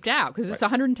wiped out because it's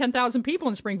 110,000 people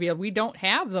in Springfield. We don't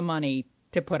have the money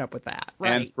to put up with that.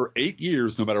 Right. And for 8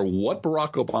 years, no matter what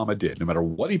Barack Obama did, no matter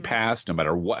what he passed, no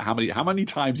matter how many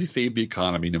times he saved the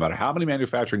economy, no matter how many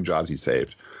manufacturing jobs he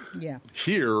saved. Yeah.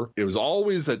 Here, it was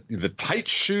always the tight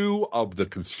shoe of the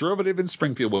conservative in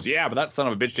Springfield was, but that son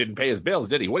of a bitch didn't pay his bills,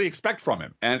 did he? What do you expect from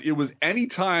him? And it was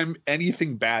anytime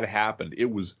anything bad happened,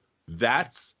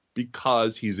 that's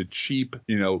because he's a cheap,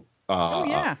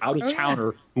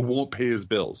 out-of-towner who won't pay his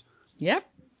bills. Yep.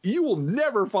 You will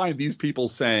never find these people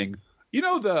saying,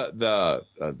 the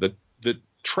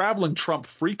traveling Trump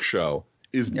freak show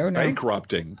is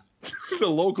bankrupting the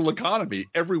local economy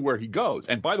everywhere he goes.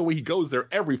 And by the way, he goes there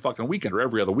every fucking weekend or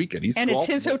every other weekend. It's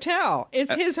his hotel.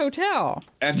 His hotel.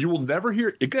 And you will never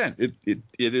hear again. It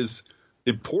is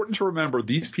important to remember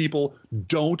these people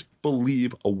don't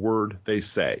believe a word they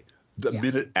say the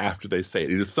minute after they say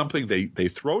it. It is something they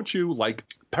throw at you like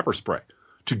pepper spray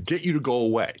to get you to go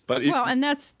away. And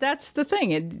that's the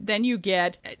thing. Then you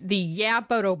get the yap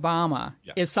about Obama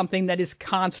is something that is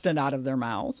constant out of their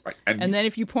mouths. Right. And then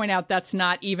if you point out that's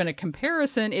not even a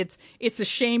comparison, it's a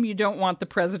shame you don't want the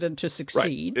president to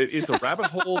succeed. Right. It's a rabbit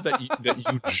hole that you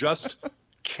just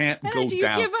can't go down.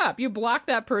 You give up. You block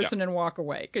that person and walk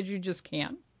away because you just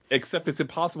can't. Except it's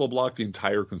impossible to block the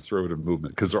entire conservative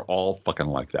movement because they're all fucking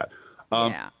like that.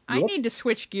 I need to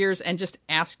switch gears and just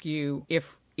ask you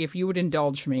if you would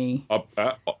indulge me,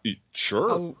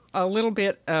 sure, a little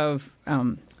bit of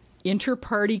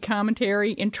intra-party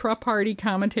commentary, and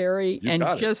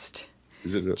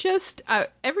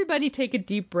everybody take a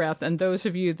deep breath. And those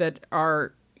of you that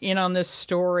are in on this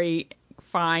story,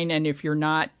 fine. And if you're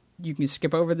not, you can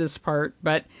skip over this part.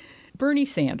 But Bernie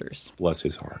Sanders, bless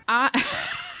his heart.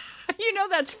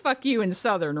 That's fuck you in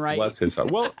Southern, right? Bless his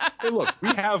heart. Well, hey, look, we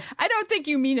have. I don't think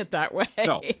you mean it that way.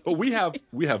 No, but we have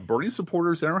Bernie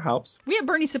supporters in our house. We have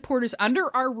Bernie supporters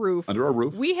under our roof.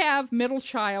 We have middle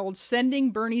child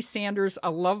sending Bernie Sanders a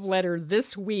love letter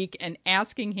this week and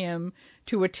asking him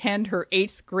to attend her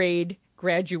 8th grade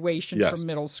graduation from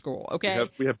middle school. Okay,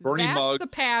 we have Bernie mugs.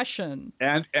 That's the passion.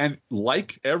 And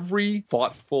like every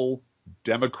thoughtful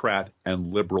Democrat and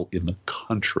liberal in the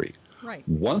country. Right.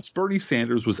 Once Bernie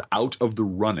Sanders was out of the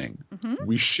running,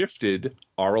 we shifted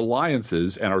our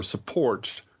alliances and our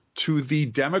support to the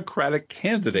Democratic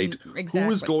candidate who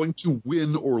was going to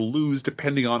win or lose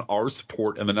depending on our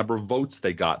support and the number of votes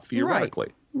they got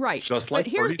theoretically. Right. Just like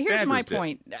Bernie Sanders did. Here's my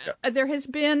point. There has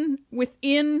been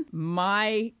within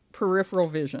my peripheral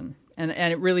vision, and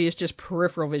it really is just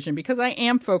peripheral vision because I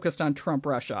am focused on Trump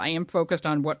Russia. I am focused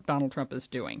on what Donald Trump is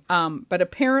doing. But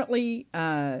apparently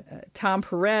Tom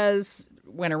Perez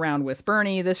went around with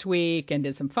Bernie this week and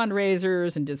did some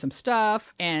fundraisers and did some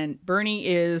stuff. And Bernie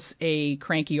is a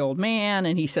cranky old man,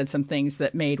 and he said some things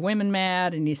that made women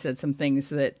mad, and he said some things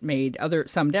that made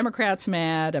some Democrats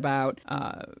mad about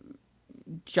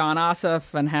John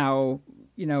Ossoff and how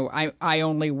I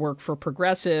only work for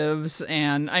progressives.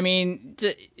 And I mean,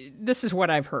 this is what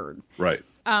I've heard. Right.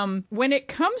 When it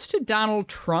comes to Donald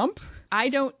Trump, I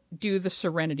don't do the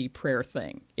serenity prayer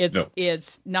thing.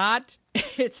 It's not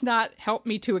help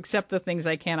me to accept the things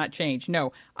I cannot change.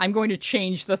 No, I'm going to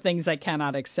change the things I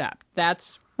cannot accept.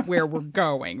 That's where we're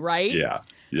going. Right. Yeah.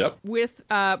 Yep. With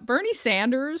Bernie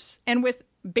Sanders and with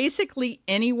basically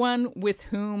anyone with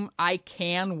whom I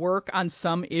can work on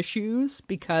some issues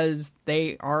because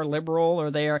they are liberal or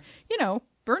they are,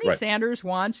 Bernie Sanders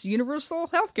wants universal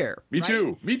health care. Me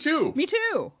too.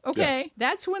 Okay. Yes.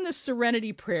 That's when the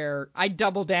serenity prayer, I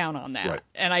double down on that. Right.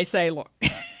 And I say, look,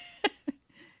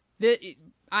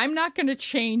 I'm not going to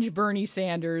change Bernie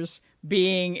Sanders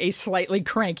being a slightly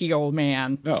cranky old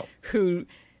man who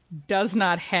does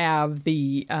not have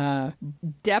the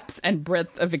depth and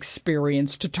breadth of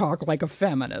experience to talk like a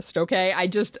feminist, okay? I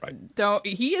just don't.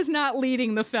 He is not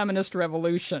leading the feminist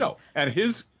revolution. No, and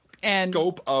his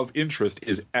scope of interest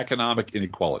is economic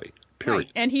inequality, period.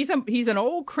 Right. And he's an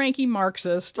old cranky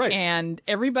Marxist, and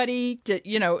everybody,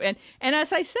 and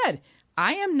as I said,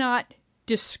 I am not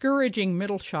discouraging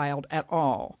middle child at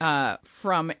all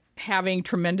from having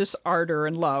tremendous ardor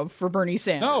and love for Bernie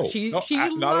Sanders. No, she not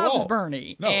at loves all.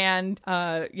 Bernie. No. And,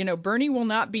 Bernie will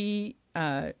not be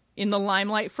in the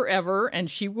limelight forever, and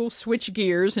she will switch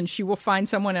gears and she will find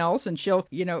someone else, and she'll,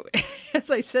 as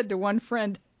I said to one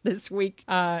friend this week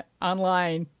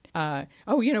online,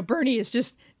 Bernie is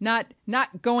just not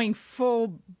going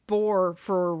full bore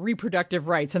for reproductive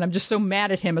rights, and I'm just so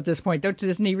mad at him at this point.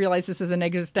 Doesn't he realize this is an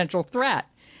existential threat?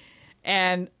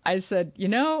 And I said,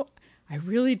 I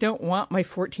really don't want my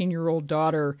 14-year-old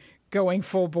daughter going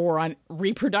full bore on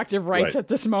reproductive rights at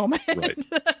this moment. Right.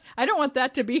 I don't want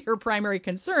that to be her primary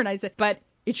concern. I said, but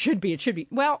it should be.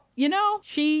 Well,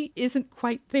 she isn't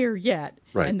quite there yet,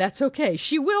 and that's okay.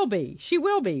 She will be,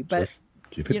 but just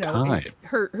give it time.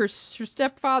 Her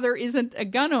stepfather isn't a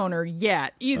gun owner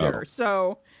yet either. Oh.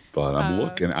 So, but I'm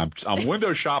looking. I'm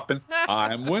window shopping.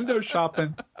 I'm window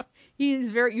shopping.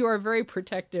 You are very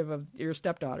protective of your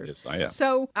stepdaughters. Yes, I am.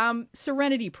 So,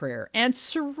 serenity prayer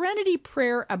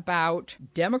about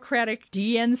Democratic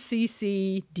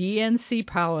DNC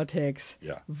politics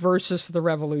versus the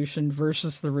revolution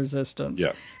versus the resistance.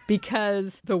 Yes.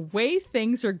 Because the way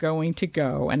things are going to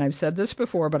go, and I've said this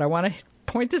before, but I want to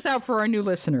point this out for our new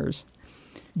listeners,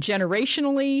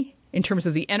 generationally, in terms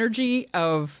of the energy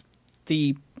of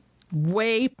the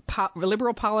way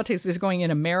liberal politics is going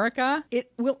in America, it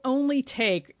will only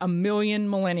take 1 million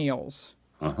millennials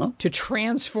to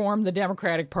transform the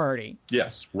Democratic Party.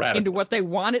 Yes, radically. Into what they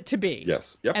want it to be.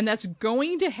 Yes. Yep. And that's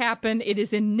going to happen. It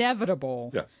is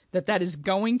inevitable that is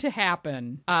going to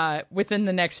happen within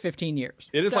the next 15 years.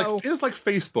 It is like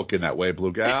Facebook in that way,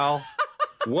 Blue Gal.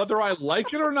 Whether I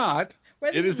like it or not,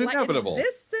 it is inevitable. It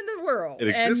exists in the world. It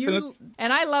exists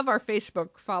and I love our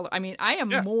Facebook follow. I mean, I am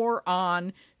more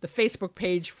on the Facebook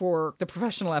page for the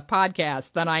Professional F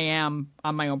podcast than I am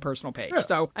on my own personal page. Yeah.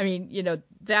 So, I mean,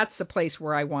 that's the place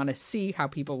where I want to see how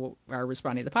people are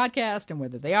responding to the podcast and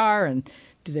whether they are, and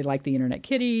do they like the Internet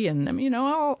Kitty? And I mean,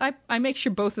 I make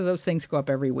sure both of those things go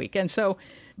up every week. And so,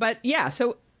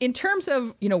 so in terms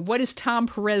of, what is Tom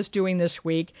Perez doing this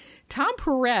week? Tom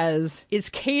Perez is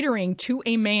catering to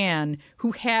a man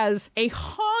who has a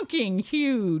honking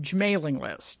huge mailing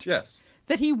list. Yes.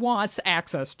 That he wants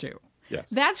access to. Yes.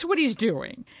 That's what he's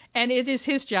doing. And it is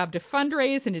his job to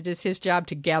fundraise, and it is his job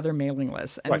to gather mailing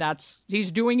lists. And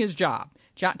he's doing his job.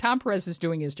 Tom Perez is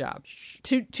doing his job.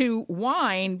 To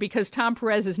whine because Tom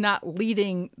Perez is not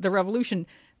leading the revolution.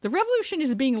 The revolution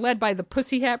is being led by the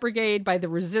Pussy Hat Brigade, by the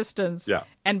resistance,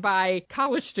 and by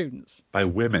college students. By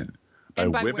women.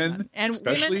 And women,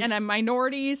 and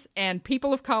minorities, and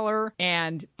people of color,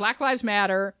 and Black Lives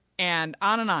Matter, and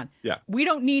on and on. Yeah. We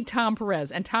don't need Tom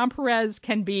Perez. And Tom Perez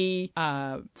can be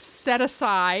set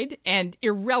aside and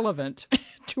irrelevant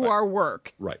to our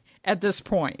work at this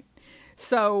point.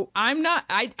 So I'm not,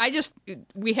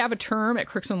 we have a term at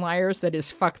Crooks and Liars that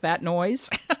is fuck that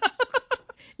noise.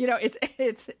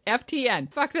 It's FTN.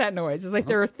 Fuck that noise. It's like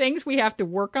there are things we have to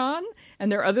work on,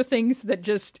 and there are other things that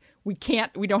just we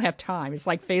don't have time. It's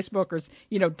like Facebook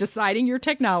or, deciding your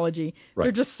technology. Right. There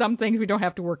are just some things we don't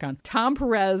have to work on. Tom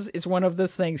Perez is one of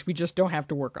those things we just don't have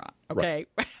to work on. Okay.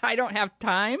 Right. I don't have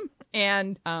time.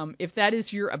 And if that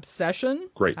is your obsession,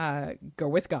 great. Go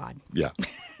with God. Yeah.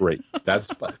 Great.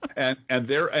 That's fun. And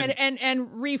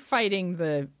refighting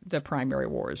the primary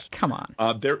wars. Come on.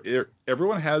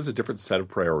 Everyone has a different set of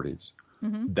priorities.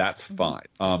 Mm-hmm. That's fine.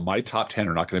 My top 10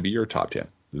 are not going to be your top 10.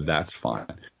 That's fine.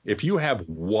 If you have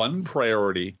one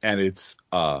priority and it's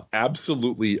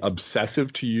absolutely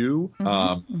obsessive to you,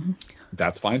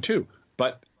 that's fine too.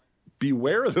 But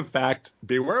beware of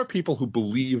people who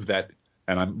believe that,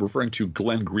 and I'm referring to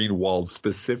Glenn Greenwald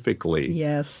specifically.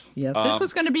 Yes. This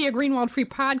was going to be a Greenwald free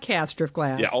podcast,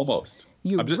 Driftglass. Yeah, almost.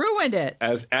 You ruined it.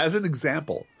 As an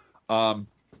example,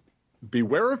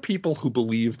 beware of people who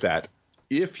believe that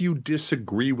if you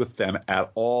disagree with them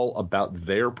at all about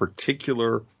their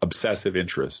particular obsessive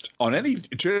interest to any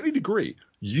degree,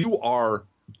 you are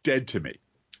dead to me.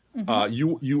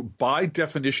 Mm-hmm. You by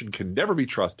definition can never be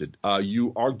trusted.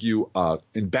 You argue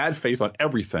in bad faith on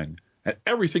everything, and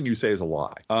everything you say is a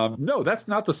lie. No, that's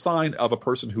not the sign of a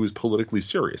person who is politically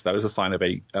serious. That is a sign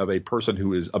of a person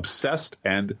who is obsessed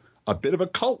and a bit of a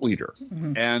cult leader.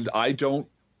 Mm-hmm. And I don't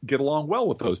get along well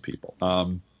with those people.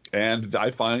 And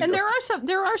I find, and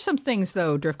there are some things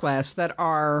though, Driftglass, that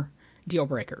are deal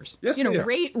breakers. Yes,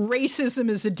 racism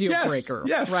is a deal breaker.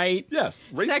 Yes, right. Yes,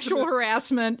 sexual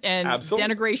harassment and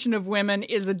denigration of women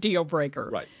is a deal breaker.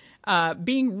 Right.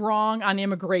 Being wrong on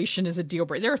immigration is a deal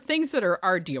breaker. There are things that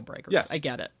are deal breakers. Yes, I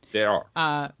get it. They are.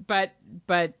 But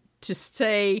to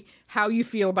say how you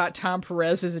feel about Tom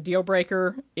Perez as a deal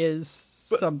breaker is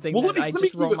something that I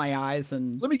just roll my eyes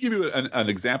and. Let me give you an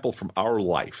example from our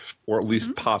life, or at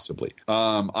least possibly.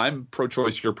 I'm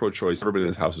pro-choice. You're pro-choice. Everybody in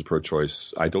this house is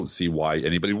pro-choice. I don't see why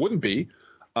anybody wouldn't be.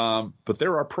 But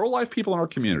there are pro-life people in our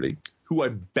community who I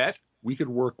bet we could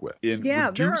work with in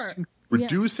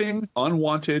reducing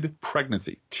unwanted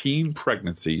pregnancy, teen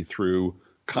pregnancy through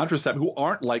contraception, who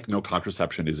aren't like no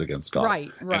contraception is against God.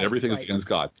 Right. And everything is against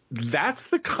God. That's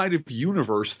the kind of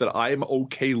universe that I am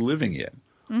okay living in,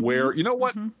 where, you know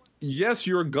what? Yes,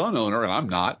 you're a gun owner and I'm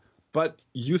not, but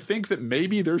you think that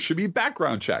maybe there should be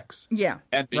background checks. Yeah.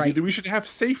 And maybe that we should have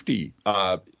safety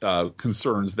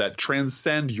concerns that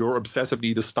transcend your obsessive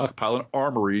need to stockpile an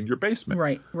armory in your basement.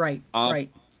 Right.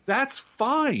 That's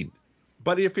fine.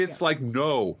 But if it's like,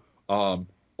 no,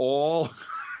 all,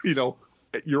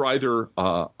 you're either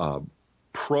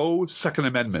pro Second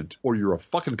Amendment or you're a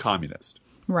fucking communist.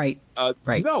 Right.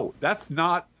 No, that's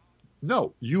not.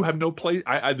 No, you have no place.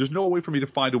 There's no way for me to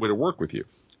find a way to work with you.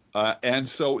 And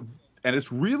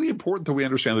it's really important that we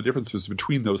understand the differences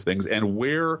between those things and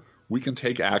where we can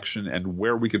take action and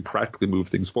where we can practically move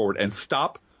things forward and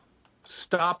stop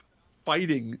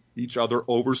fighting each other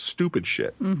over stupid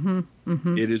shit.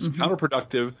 It is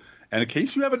counterproductive. And in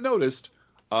case you haven't noticed,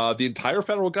 the entire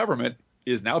federal government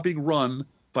is now being run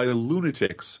by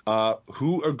lunatics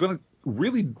who are going to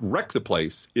really wreck the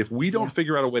place if we don't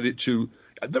figure out a way to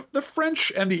the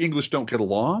French and the English don't get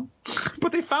along,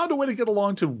 but they found a way to get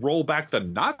along to roll back the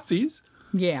Nazis.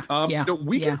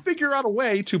 We can figure out a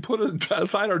way to put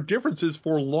aside our differences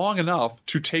for long enough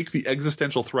to take the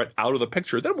existential threat out of the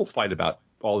picture. Then we'll fight about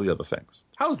all the other things.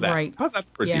 How's that? Right. How's that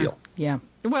for a deal? Yeah.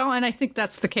 Well, and I think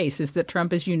that's the case, is that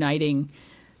Trump is uniting.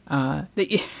 Morning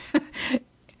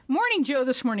Joe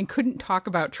this morning couldn't talk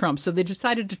about Trump, so they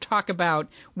decided to talk about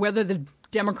whether the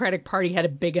Democratic Party had a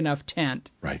big enough tent.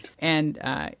 Right. And,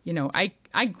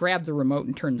 I grabbed the remote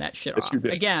and turned that shit off. You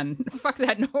did. Again, fuck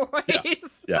that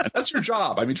noise. Yeah, and that's your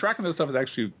job. I mean, tracking this stuff is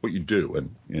actually what you do.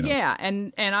 And Yeah,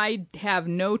 and I have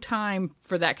no time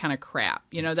for that kind of crap.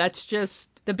 That's just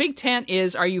the big tent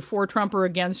is, are you for Trump or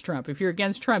against Trump? If you're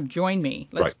against Trump, join me.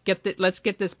 Let's get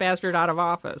this bastard out of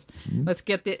office. Let's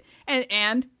get the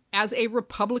and as a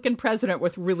Republican president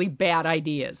with really bad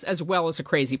ideas, as well as a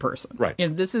crazy person. Right.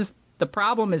 The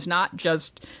problem is not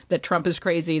just that Trump is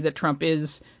crazy, that Trump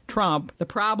is Trump. The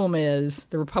problem is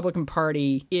the Republican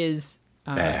Party is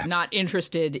not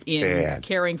interested in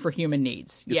caring for human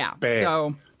needs. Bad.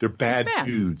 So they're bad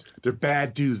dudes. They're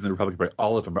bad dudes in the Republican Party.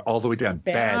 All of them are all the way down.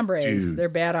 Bad hombres. Dudes. They're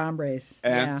bad hombres.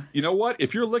 And you know what?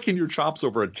 If you're licking your chops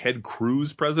over a Ted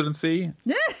Cruz presidency,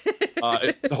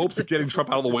 the hopes of getting Trump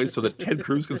out of the way so that Ted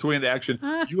Cruz can swing into action,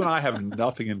 you and I have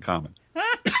nothing in common.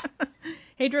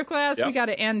 Hey, Driftglass, we got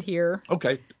to end here.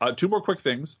 Okay. Two more quick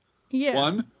things. Yeah.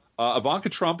 One, Ivanka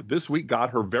Trump this week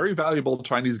got her very valuable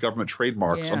Chinese government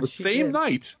trademarks on the same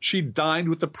night she dined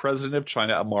with the president of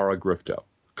China at Mar-A-Grifto.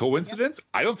 Coincidence? Yep.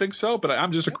 I don't think so, but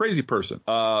I'm just a crazy person.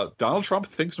 Donald Trump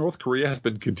thinks North Korea has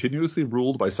been continuously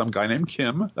ruled by some guy named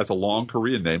Kim. That's a long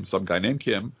Korean name, some guy named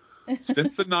Kim.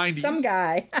 Since the 90s. Some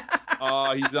guy.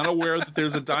 He's unaware that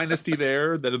there's a dynasty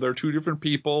there, that there are two different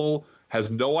people, has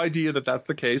no idea that that's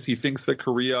the case. He thinks that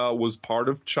Korea was part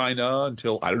of China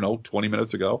until, 20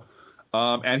 minutes ago.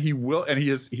 And he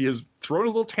has thrown a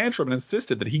little tantrum and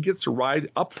insisted that he gets to ride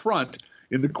up front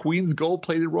in the Queen's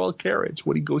gold-plated royal carriage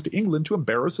when he goes to England to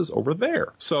embarrass us over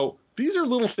there. So these are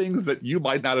little things that you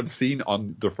might not have seen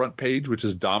on the front page, which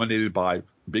is dominated by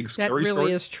big scary stories. That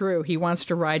really is true. He wants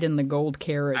to ride in the gold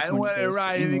carriage. I want to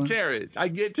ride in the carriage. I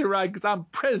get to ride because I'm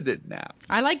president now.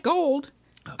 I like gold.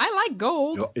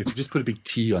 If you just put a big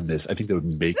T on this, I think that would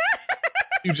make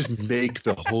you just make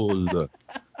the whole.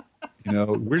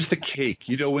 Where's the cake?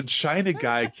 When China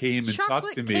guy came and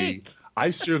talked to me,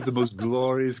 I served the most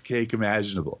glorious cake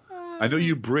imaginable. I know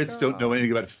you Brits don't know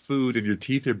anything about food and your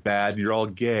teeth are bad and you're all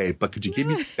gay, but could you give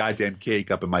me some goddamn cake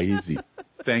up in my easy?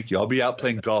 Thank you. I'll be out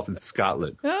playing golf in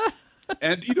Scotland.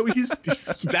 And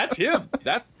that's him.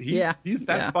 He's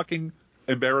that fucking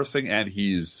embarrassing, and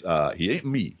he ain't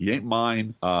me. He ain't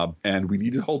mine. And we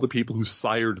need to hold the people who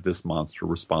sired this monster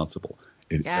responsible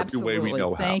in every way we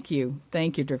know how. Thank you,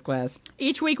 Driftglass.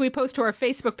 Each week we post to our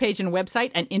Facebook page and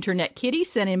website an Internet Kitty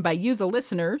sent in by you, the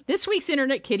listener. This week's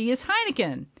Internet Kitty is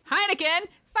Heineken. Heineken?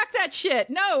 Fuck that shit.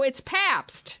 No, it's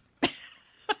Pabst.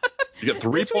 You got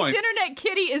 3 points. This week's Internet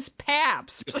Kitty is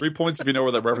Pabst. 3 points if you know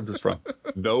where that reference is from.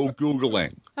 No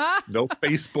Googling. No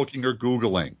Facebooking or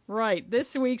Googling. Right.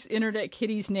 This week's Internet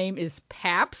Kitty's name is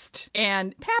Pabst,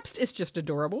 and Pabst is just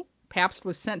adorable. Pabst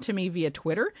was sent to me via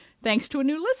Twitter, thanks to a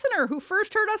new listener who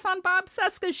first heard us on Bob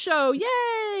Seska's show.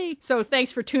 Yay! So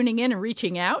thanks for tuning in and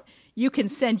reaching out. You can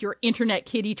send your internet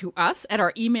kitty to us at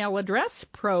our email address,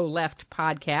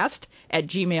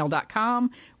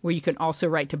 proleftpodcast@gmail.com, where you can also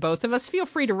write to both of us. Feel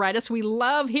free to write us. We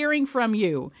love hearing from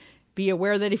you. Be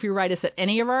aware that if you write us at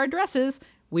any of our addresses,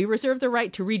 we reserve the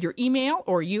right to read your email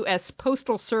or U.S.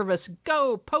 Postal Service.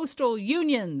 Go Postal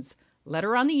Unions!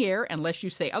 Letter on the air unless you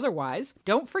say otherwise.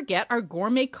 Don't forget our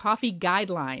gourmet coffee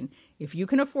guideline. If you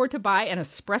can afford to buy an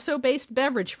espresso-based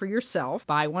beverage for yourself,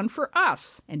 buy one for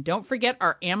us. And don't forget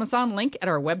our Amazon link at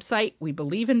our website. We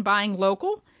believe in buying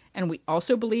local, and we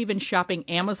also believe in shopping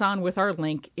Amazon with our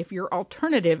link if your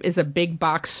alternative is a big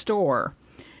box store.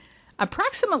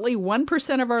 Approximately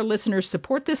 1% of our listeners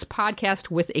support this podcast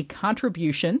with a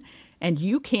contribution, and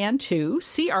you can too.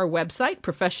 See our website,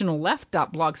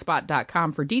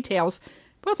 professionalleft.blogspot.com, for details.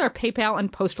 Both our PayPal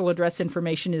and postal address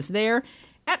information is there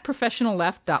at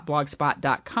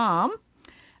professionalleft.blogspot.com.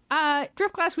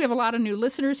 Drift Glass, we have a lot of new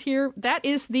listeners here. That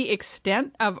is the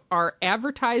extent of our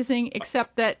advertising,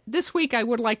 except that this week I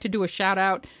would like to do a shout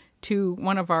out to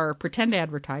one of our pretend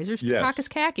advertisers, Dukakis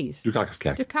Khakis.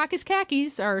 Dukakis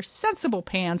Khakis are sensible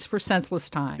pants for senseless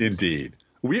times. Indeed.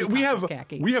 We have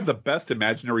the best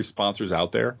imaginary sponsors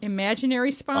out there.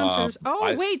 Imaginary sponsors.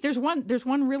 Wait, there's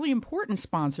one really important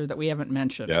sponsor that we haven't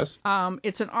mentioned. Yes.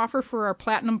 It's an offer for our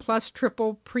Platinum Plus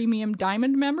Triple Premium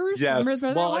Diamond members. Yes.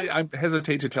 Well, I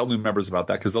hesitate to tell new members about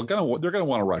that because they're gonna want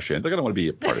to rush in. They're gonna want to be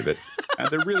a part of it,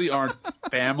 and they really aren't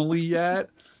family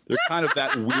yet. They're kind of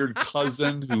that weird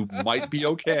cousin who might be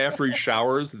okay after he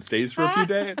showers and stays for a few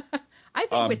days. I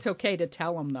think it's okay to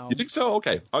tell them, though. You think so?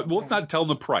 Okay. Well, let's not tell them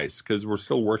the price because we're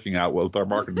still working out with our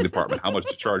marketing department how much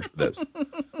to charge for this.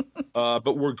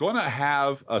 But we're going to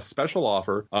have a special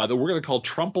offer that we're going to call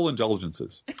Trumple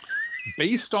Indulgences,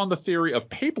 based on the theory of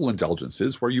papal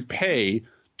indulgences, where you pay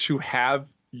to have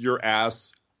your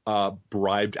ass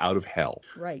bribed out of hell.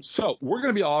 Right. So we're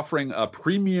going to be offering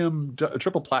premium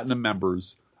triple platinum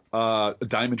members.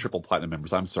 Diamond triple platinum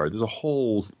members. I'm sorry. There's a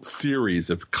whole series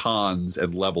of cons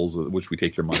and levels at which we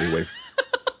take your money away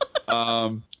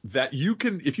from. That you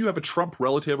can, if you have a Trump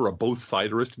relative or a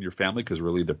both-siderist in your family, because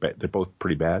really they're both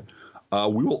pretty bad,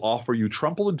 we will offer you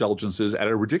Trumple indulgences at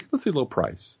a ridiculously low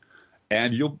price.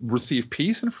 And you'll receive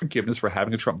peace and forgiveness for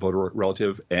having a Trump voter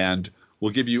relative. And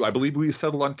we'll give you, I believe we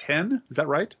settled on 10. Is that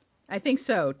right? I think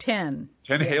so. 10.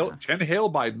 10 Hail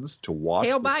Bidens to wash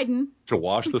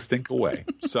the stink away.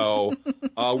 So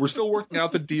we're still working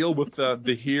out the deal with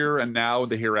the here and now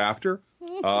and the hereafter.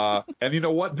 And you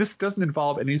know what? This doesn't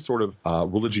involve any sort of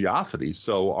religiosity,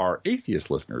 so our atheist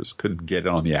listeners couldn't get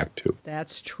in on the act too.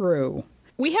 That's true.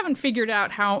 We haven't figured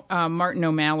out how Martin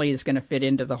O'Malley is going to fit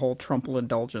into the whole Trumple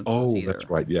indulgence. Either. That's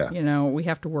right, yeah. You know, we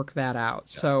have to work that out.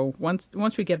 Yeah. So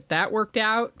once we get that worked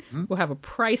out, we'll have a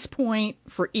price point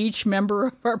for each member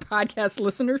of our podcast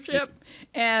listenership,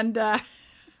 and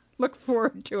look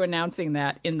forward to announcing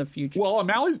that in the future. Well,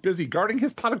 O'Malley's busy guarding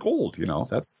his pot of gold, you know.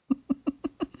 That's...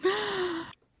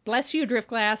 Bless you, Drift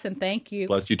Glass, and thank you.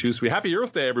 Bless you too, sweet. Happy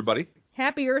Earth Day, everybody.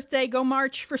 Happy Earth Day. Go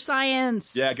march for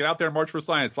science. Yeah, get out there and march for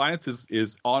science. Science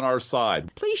is on our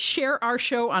side. Please share our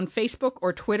show on Facebook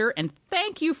or Twitter, and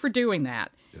thank you for doing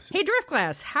that. Yes, hey, Drift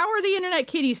Glass, how are the Internet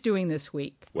Kitties doing this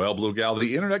week? Well, Blue Gal,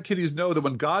 the Internet Kitties know that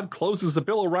when God closes a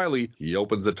Bill O'Reilly, he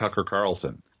opens a Tucker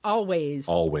Carlson. Always.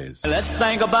 Always. Let's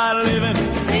think about living.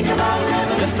 Think about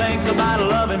living. Let's think about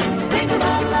loving. Think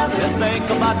about loving. Let's think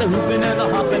about the hooping and the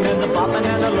hopping and the bopping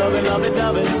and the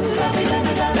lovey-dovey.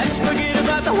 Let's forget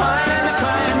about the wine and the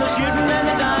crying, the shooting and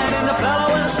the dying, and the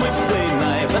fellow with a switchblade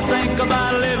knife. Let's think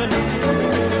about living.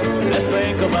 Let's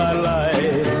think about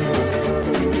life.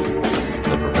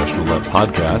 The Professional Left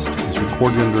Podcast is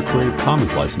recorded under a Creative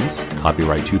Commons license.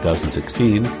 Copyright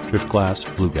 2016, Drift Glass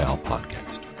Blue Gal Podcast.